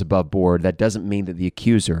everything was above board, that doesn't mean that the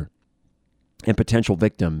accuser and potential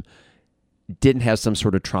victim didn't have some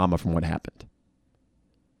sort of trauma from what happened.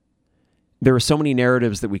 There are so many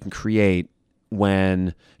narratives that we can create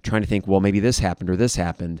when trying to think, well, maybe this happened or this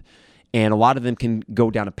happened. And a lot of them can go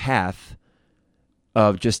down a path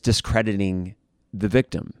of just discrediting the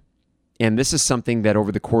victim. And this is something that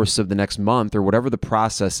over the course of the next month or whatever the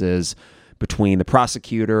process is between the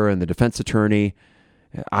prosecutor and the defense attorney,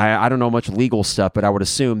 I don't know much legal stuff, but I would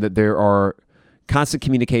assume that there are constant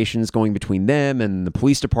communications going between them and the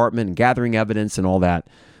police department and gathering evidence and all that.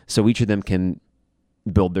 So each of them can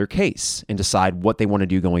build their case and decide what they want to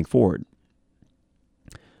do going forward.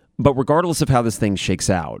 But regardless of how this thing shakes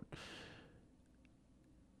out,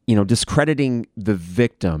 discrediting the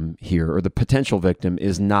victim here or the potential victim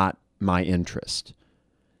is not my interest.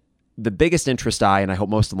 The biggest interest and I hope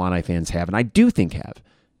most Illini fans have, and I do think have,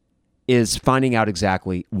 is finding out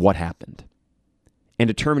exactly what happened and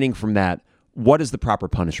determining from that what is the proper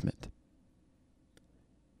punishment.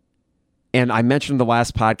 And I mentioned in the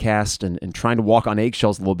last podcast and trying to walk on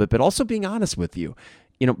eggshells a little bit, but also being honest with you.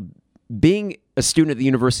 Being a student at the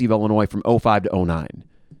University of Illinois from 2005 to 2009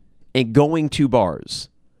 and going to bars,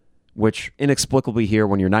 which inexplicably here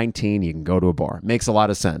when you're 19, you can go to a bar. Makes a lot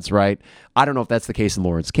of sense, right? I don't know if that's the case in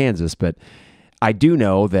Lawrence, Kansas, but I do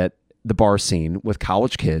know that the bar scene with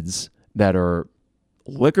college kids that are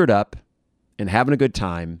liquored up and having a good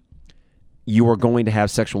time, you are going to have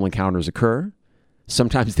sexual encounters occur.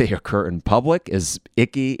 Sometimes they occur in public, as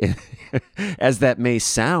icky as that may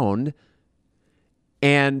sound.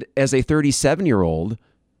 And as a 37-year-old,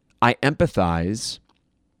 I empathize.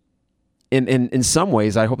 In some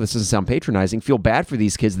ways, I hope this doesn't sound patronizing, feel bad for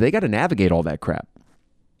these kids. They got to navigate all that crap.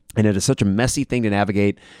 And it is such a messy thing to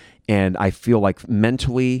navigate. And I feel like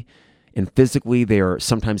mentally and physically, they are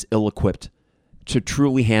sometimes ill-equipped to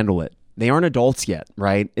truly handle it. They aren't adults yet,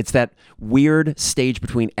 right? It's that weird stage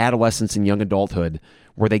between adolescence and young adulthood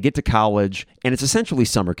where they get to college, and it's essentially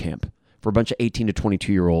summer camp for a bunch of 18 to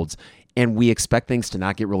 22-year-olds, and we expect things to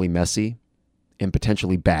not get really messy and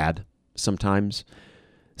potentially bad sometimes.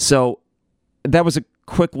 So that was a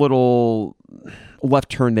quick little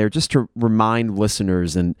left turn there just to remind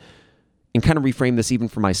listeners and kind of reframe this even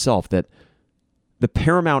for myself that the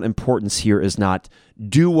paramount importance here is not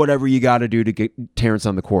do whatever you got to do to get Terrence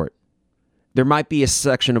on the court. there might be a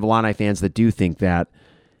section of Illini fans that do think that.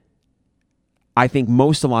 I think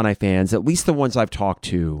most Illini fans, at least the ones I've talked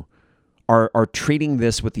to, are treating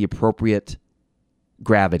this with the appropriate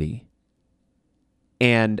gravity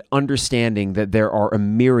and understanding that there are a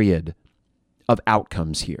myriad of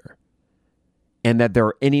outcomes here and that there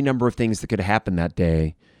are any number of things that could happen that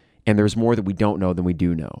day, and there's more that we don't know than we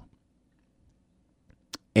do know.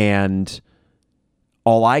 And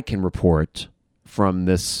all I can report from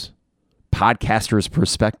this podcaster's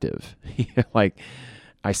perspective, like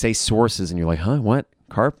I say sources and you're like, huh, what?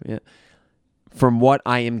 Carp? Yeah. From what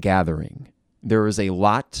I am gathering, there is a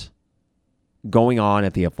lot going on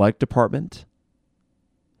at the athletic department,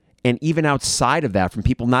 and even outside of that, from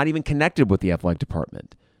people not even connected with the athletic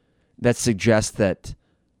department, that suggests that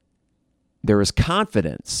there is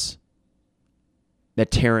confidence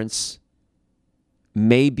that Terrence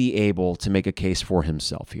may be able to make a case for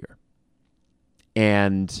himself here.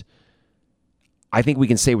 And I think we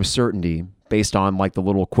can say with certainty, based on like the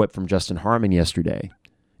little quip from Justin Harmon yesterday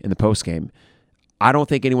in the postgame, I don't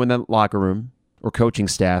think anyone in that locker room or coaching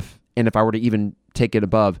staff, and if I were to even take it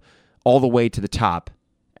above, all the way to the top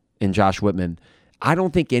in Josh Whitman, I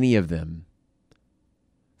don't think any of them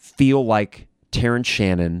feel like Terrence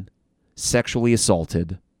Shannon sexually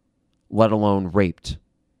assaulted, let alone raped,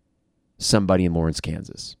 somebody in Lawrence,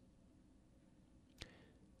 Kansas.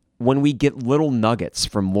 When we get little nuggets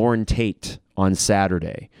from Lauren Tate on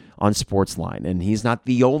Saturday on Sportsline, and he's not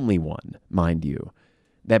the only one, mind you,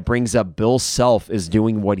 that brings up Bill Self is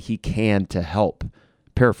doing what he can to help,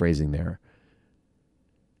 paraphrasing there,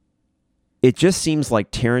 it just seems like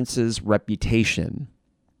Terrence's reputation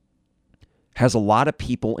has a lot of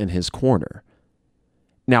people in his corner.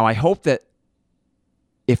 Now, I hope that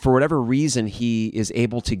if for whatever reason he is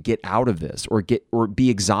able to get out of this or be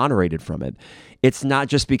exonerated from it, it's not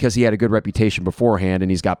just because he had a good reputation beforehand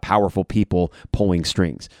and he's got powerful people pulling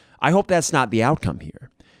strings. I hope that's not the outcome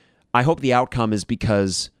here. I hope the outcome is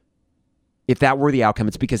because, if that were the outcome,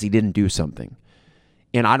 it's because he didn't do something.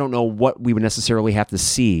 And I don't know what we would necessarily have to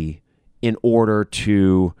see in order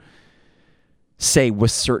to say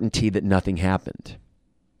with certainty that nothing happened.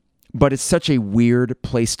 But it's such a weird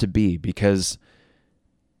place to be because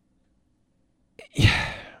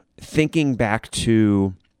thinking back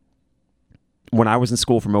to when I was in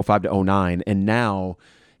school from 05 to 09, and now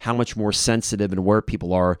how much more sensitive and aware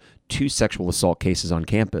people are to sexual assault cases on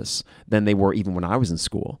campus than they were even when I was in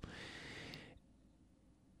school.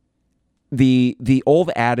 The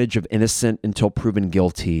old adage of innocent until proven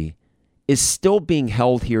guilty is still being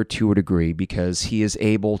held here to a degree because he is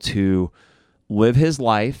able to live his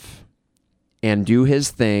life and do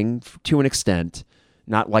his thing to an extent,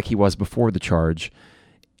 not like he was before the charge,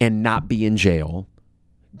 and not be in jail,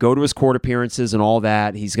 go to his court appearances and all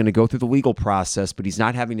that. He's going to go through the legal process, but he's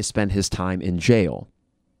not having to spend his time in jail.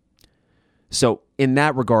 So in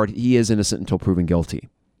that regard, he is innocent until proven guilty.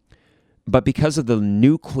 But because of the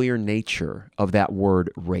nuclear nature of that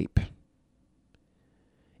word rape,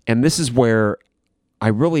 and this is where I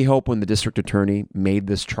really hope when the district attorney made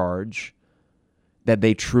this charge that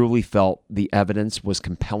they truly felt the evidence was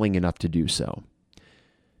compelling enough to do so.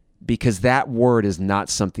 Because that word is not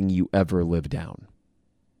something you ever live down.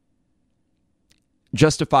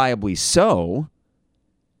 Justifiably so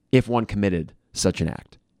if one committed such an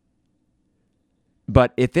act.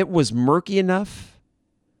 But if it was murky enough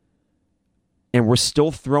and we're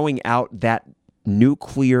still throwing out that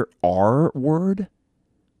nuclear R word,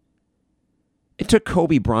 it took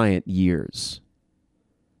Kobe Bryant years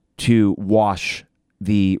to wash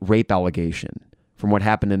the rape allegation from what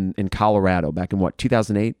happened in Colorado back in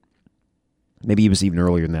 2008? Maybe it was even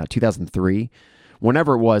earlier than that, 2003.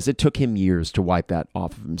 Whenever it was, it took him years to wipe that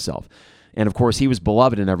off of himself. And of course, he was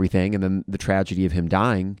beloved and everything. And then the tragedy of him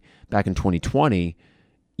dying back in 2020,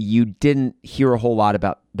 you didn't hear a whole lot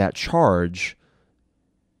about that charge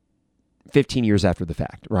 15 years after the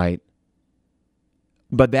fact, right?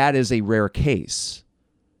 But that is a rare case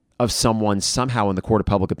of someone somehow in the court of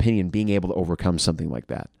public opinion being able to overcome something like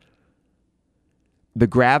that. The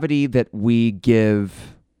gravity that we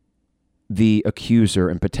give the accuser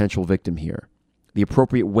and potential victim here, the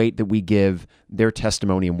appropriate weight that we give their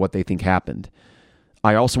testimony and what they think happened,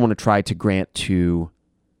 I also want to try to grant to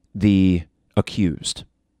the accused.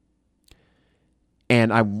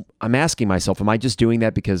 And I'm asking myself, am I just doing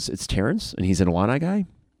that because it's Terrence and he's an Illini guy?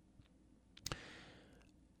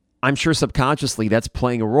 I'm sure subconsciously that's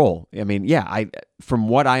playing a role. I mean, yeah, from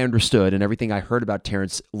what I understood and everything I heard about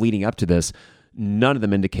Terrence leading up to this, none of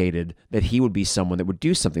them indicated that he would be someone that would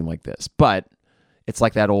do something like this. But it's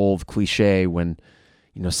like that old cliche when,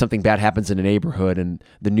 something bad happens in a neighborhood and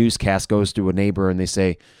the newscast goes to a neighbor and they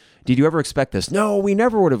say, Did you ever expect this? No, we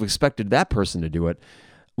never would have expected that person to do it.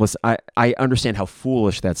 Listen, I understand how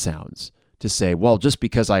foolish that sounds to say, well, just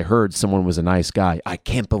because I heard someone was a nice guy, I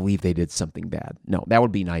can't believe they did something bad. No, that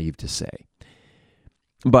would be naive to say.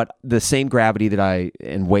 But the same gravity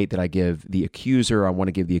and weight that I give the accuser, I want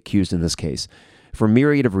to give the accused in this case for a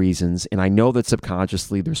myriad of reasons. And I know that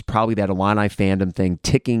subconsciously there's probably that Illini fandom thing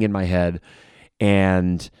ticking in my head,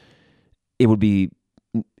 and it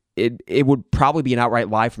would probably be an outright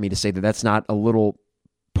lie for me to say that that's not a little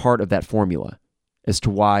part of that formula as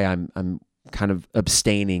to why I'm kind of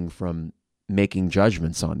abstaining from making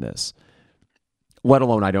judgments on this, let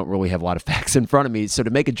alone I don't really have a lot of facts in front of me. So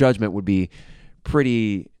to make a judgment would be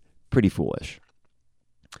pretty foolish.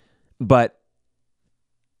 But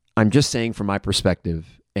I'm just saying from my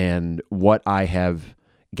perspective and what I have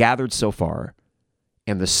gathered so far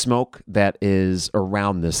and the smoke that is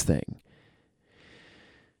around this thing,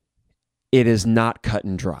 it is not cut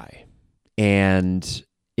and dry. And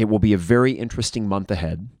it will be a very interesting month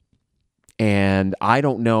ahead. And I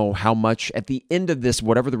don't know how much, at the end of this,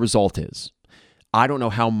 whatever the result is, I don't know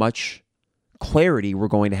how much clarity we're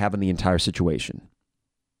going to have in the entire situation.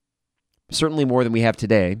 Certainly more than we have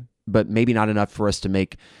today, but maybe not enough for us to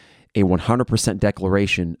make a 100%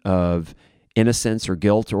 declaration of innocence or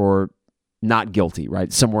guilt or not guilty,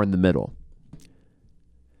 right? Somewhere in the middle.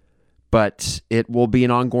 But it will be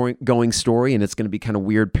an ongoing story, and it's going to be kind of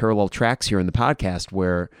weird parallel tracks here in the podcast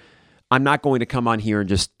where I'm not going to come on here and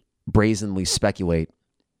just brazenly speculate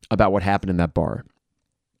about what happened in that bar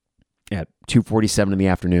at 2:47 in the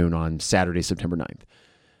afternoon on Saturday, September 9th.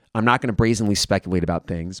 I'm not going to brazenly speculate about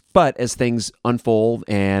things, but as things unfold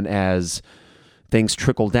and as things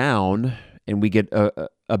trickle down and we get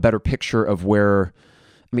a better picture of where,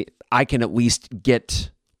 I can at least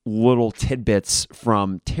get little tidbits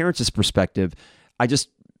from Terrence's perspective.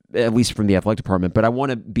 At least from the athletic department, but I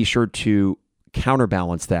want to be sure to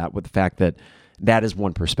counterbalance that with the fact that that is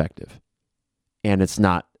one perspective and it's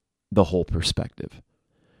not the whole perspective.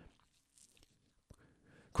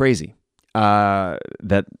 Crazy. I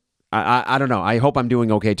don't know. I hope I'm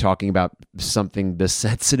doing okay talking about something this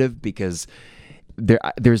sensitive because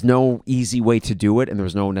there's no easy way to do it and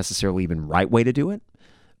there's no necessarily even right way to do it.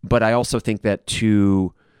 But I also think that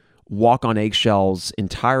to walk on eggshells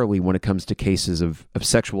entirely when it comes to cases of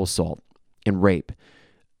sexual assault and rape,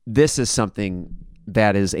 this is something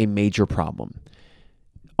that is a major problem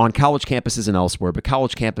on college campuses and elsewhere, but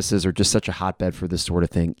college campuses are just such a hotbed for this sort of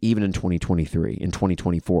thing, even in 2023, in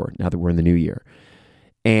 2024, now that we're in the new year.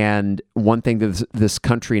 And one thing that this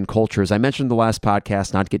country and culture, as I mentioned in the last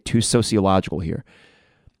podcast, not to get too sociological here,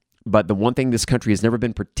 but the one thing this country has never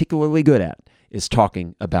been particularly good at is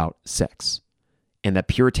talking about sex. And that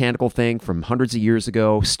puritanical thing from hundreds of years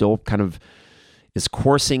ago still kind of is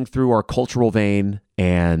coursing through our cultural vein.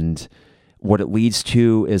 And what it leads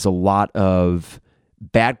to is a lot of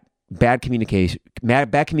bad communication,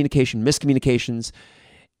 miscommunications,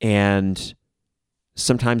 and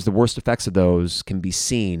sometimes the worst effects of those can be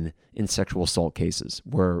seen in sexual assault cases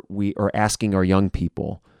where we are asking our young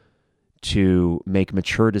people to make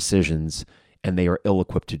mature decisions and they are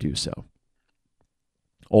ill-equipped to do so.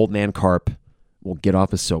 Old man Carp will get off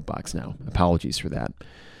his soapbox now. Apologies for that.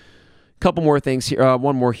 Couple more things here.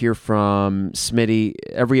 One more here from Smitty.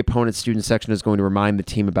 Every opponent's student section is going to remind the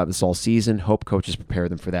team about this all season. Hope coaches prepare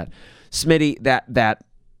them for that. Smitty, that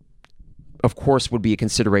of course would be a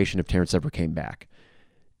consideration if Terrence ever came back.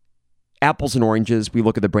 Apples and oranges. We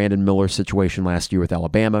look at the Brandon Miller situation last year with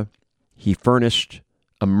Alabama. He furnished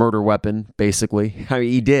a murder weapon, basically. I mean,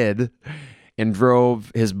 he did, and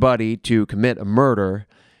drove his buddy to commit a murder,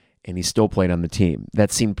 and he still played on the team.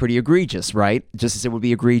 That seemed pretty egregious, right? Just as it would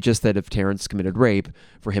be egregious that if Terrence committed rape,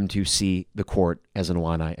 for him to see the court as an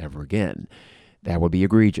Illini ever again. That would be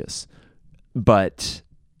egregious. But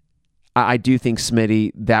I do think,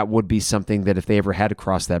 Smitty, that would be something that if they ever had to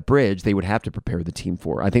cross that bridge, they would have to prepare the team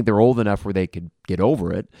for. I think they're old enough where they could get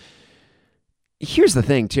over it. Here's the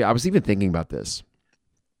thing, too. I was even thinking about this.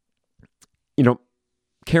 You know,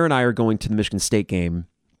 Karen and I are going to the Michigan State game.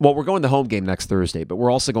 Well, we're going to the home game next Thursday, but we're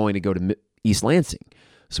also going to go to East Lansing.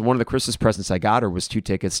 So one of the Christmas presents I got her was 2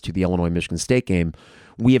 tickets to the Illinois-Michigan State game.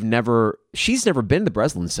 She's never been to the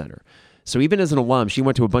Breslin Center. So even as an alum, she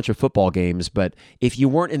went to a bunch of football games, but if you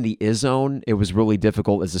weren't in the I-Zone, it was really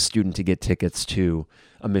difficult as a student to get tickets to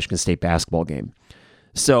a Michigan State basketball game.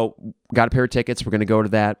 So got a pair of tickets. We're going to go to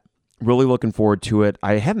that. Really looking forward to it.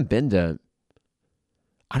 I don't think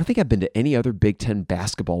I've been to any other Big Ten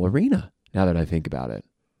basketball arena, now that I think about it.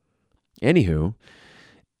 Anywho,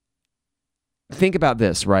 think about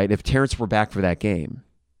this, right? If Terrence were back for that game,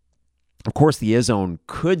 of course the I-Zone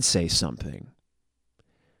could say something,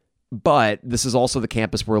 But this is also the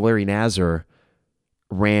campus where Larry Nassar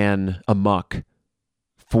ran amok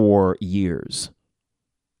for years,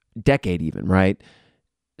 decade even, right?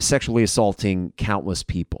 Sexually assaulting countless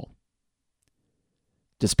people.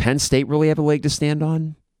 Does Penn State really have a leg to stand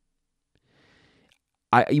on?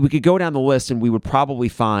 We could go down the list and we would probably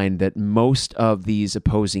find that most of these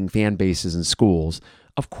opposing fan bases and schools,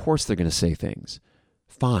 of course they're going to say things.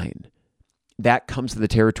 Fine. That comes to the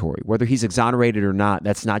territory. Whether he's exonerated or not,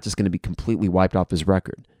 that's not just going to be completely wiped off his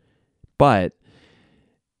record. But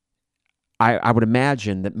I would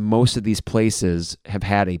imagine that most of these places have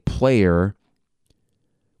had a player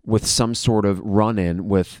with some sort of run-in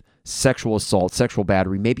with sexual assault, sexual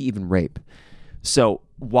battery, maybe even rape. So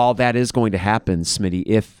while that is going to happen, Smitty,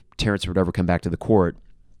 if Terrence would ever come back to the court,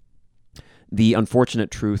 the unfortunate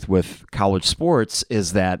truth with college sports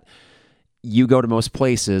is that you go to most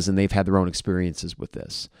places and they've had their own experiences with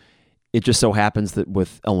this. It just so happens that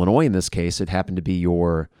with Illinois in this case, it happened to be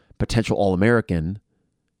your potential All-American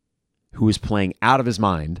who is playing out of his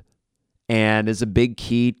mind and is a big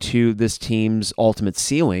key to this team's ultimate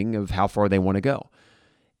ceiling of how far they want to go.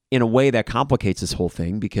 In a way, that complicates this whole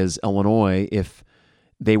thing because Illinois, if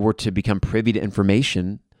they were to become privy to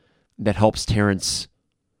information that helps Terrence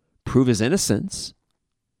prove his innocence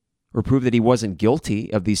or prove that he wasn't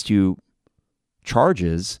guilty of these two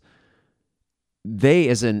charges, they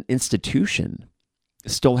as an institution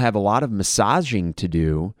still have a lot of massaging to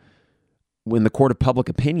do in the court of public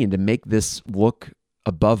opinion to make this look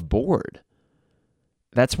above board.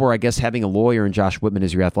 That's where I guess having a lawyer and Josh Whitman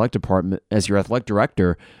as your athletic department, as your athletic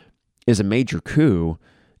director, is a major coup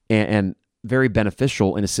and very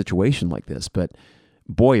beneficial in a situation like this. But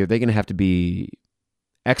boy, are they going to have to be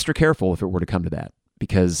extra careful if it were to come to that,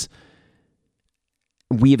 because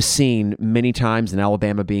we have seen many times, in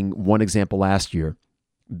Alabama being one example last year,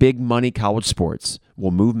 big money college sports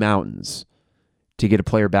will move mountains to get a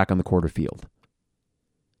player back on the court or field.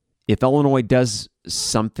 If Illinois does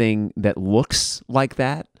something that looks like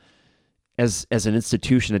that, as an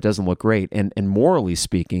institution, it doesn't look great. And morally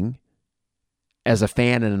speaking, as a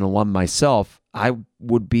fan and an alum myself, I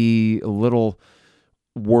would be a little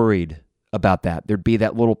worried about that. There'd be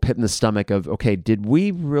that little pit in the stomach of, okay, did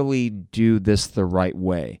we really do this the right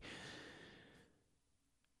way?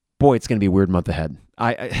 Boy, it's going to be a weird month ahead.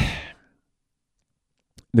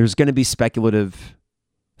 There's going to be speculative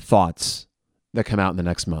thoughts that come out in the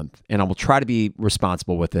next month, and I will try to be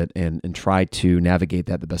responsible with it and try to navigate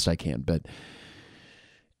that the best I can. But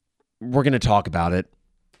we're going to talk about it,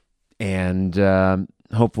 and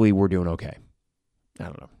hopefully we're doing okay. I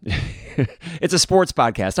don't know. It's a sports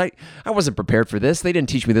podcast. I wasn't prepared for this. They didn't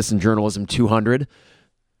teach me this in Journalism 200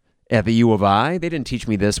 at the U of I. They didn't teach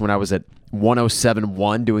me this when I was at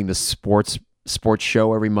 107.1 doing the sports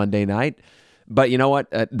show every Monday night. But you know what?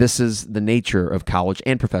 This is the nature of college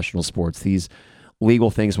and professional sports. These legal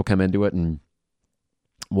things will come into it, and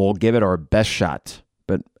we'll give it our best shot.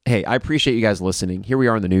 But hey, I appreciate you guys listening. Here we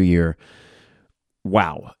are in the new year.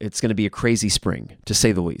 Wow, it's going to be a crazy spring, to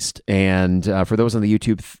say the least. And for those on the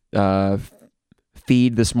YouTube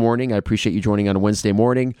feed this morning, I appreciate you joining on a Wednesday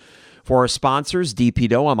morning. For our sponsors,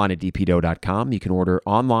 DPDO, I'm on at dpdo.com. You can order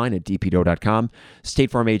online at dpdo.com. State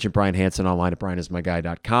Farm agent Brian Hansen online at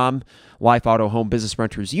brianismyguy.com. Life, auto, home, business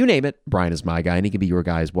renters, you name it, Brian is my guy, and he can be your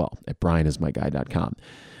guy as well at brianismyguy.com.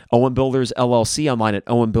 Owen Builders LLC online at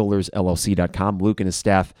owenbuildersllc.com. Luke and his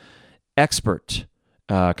staff, expert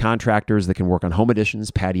contractors that can work on home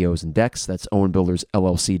additions, patios, and decks. That's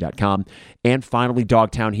owenbuildersllc.com. And finally,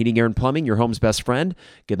 Dogtown Heating, Air, and Plumbing, your home's best friend.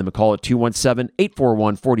 Give them a call at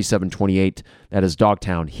 217-841-4728. That is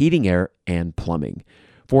Dogtown Heating, Air, and Plumbing.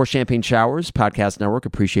 For Champaign Showers Podcast Network,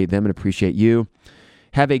 appreciate them and appreciate you.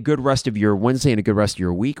 Have a good rest of your Wednesday and a good rest of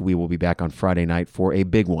your week. We will be back on Friday night for a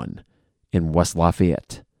big one in West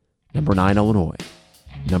Lafayette. Number 9, Illinois.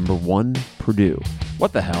 Number 1, Purdue.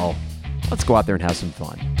 What the hell? Let's go out there and have some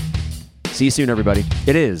fun. See you soon, everybody.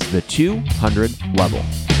 It is the 200 level.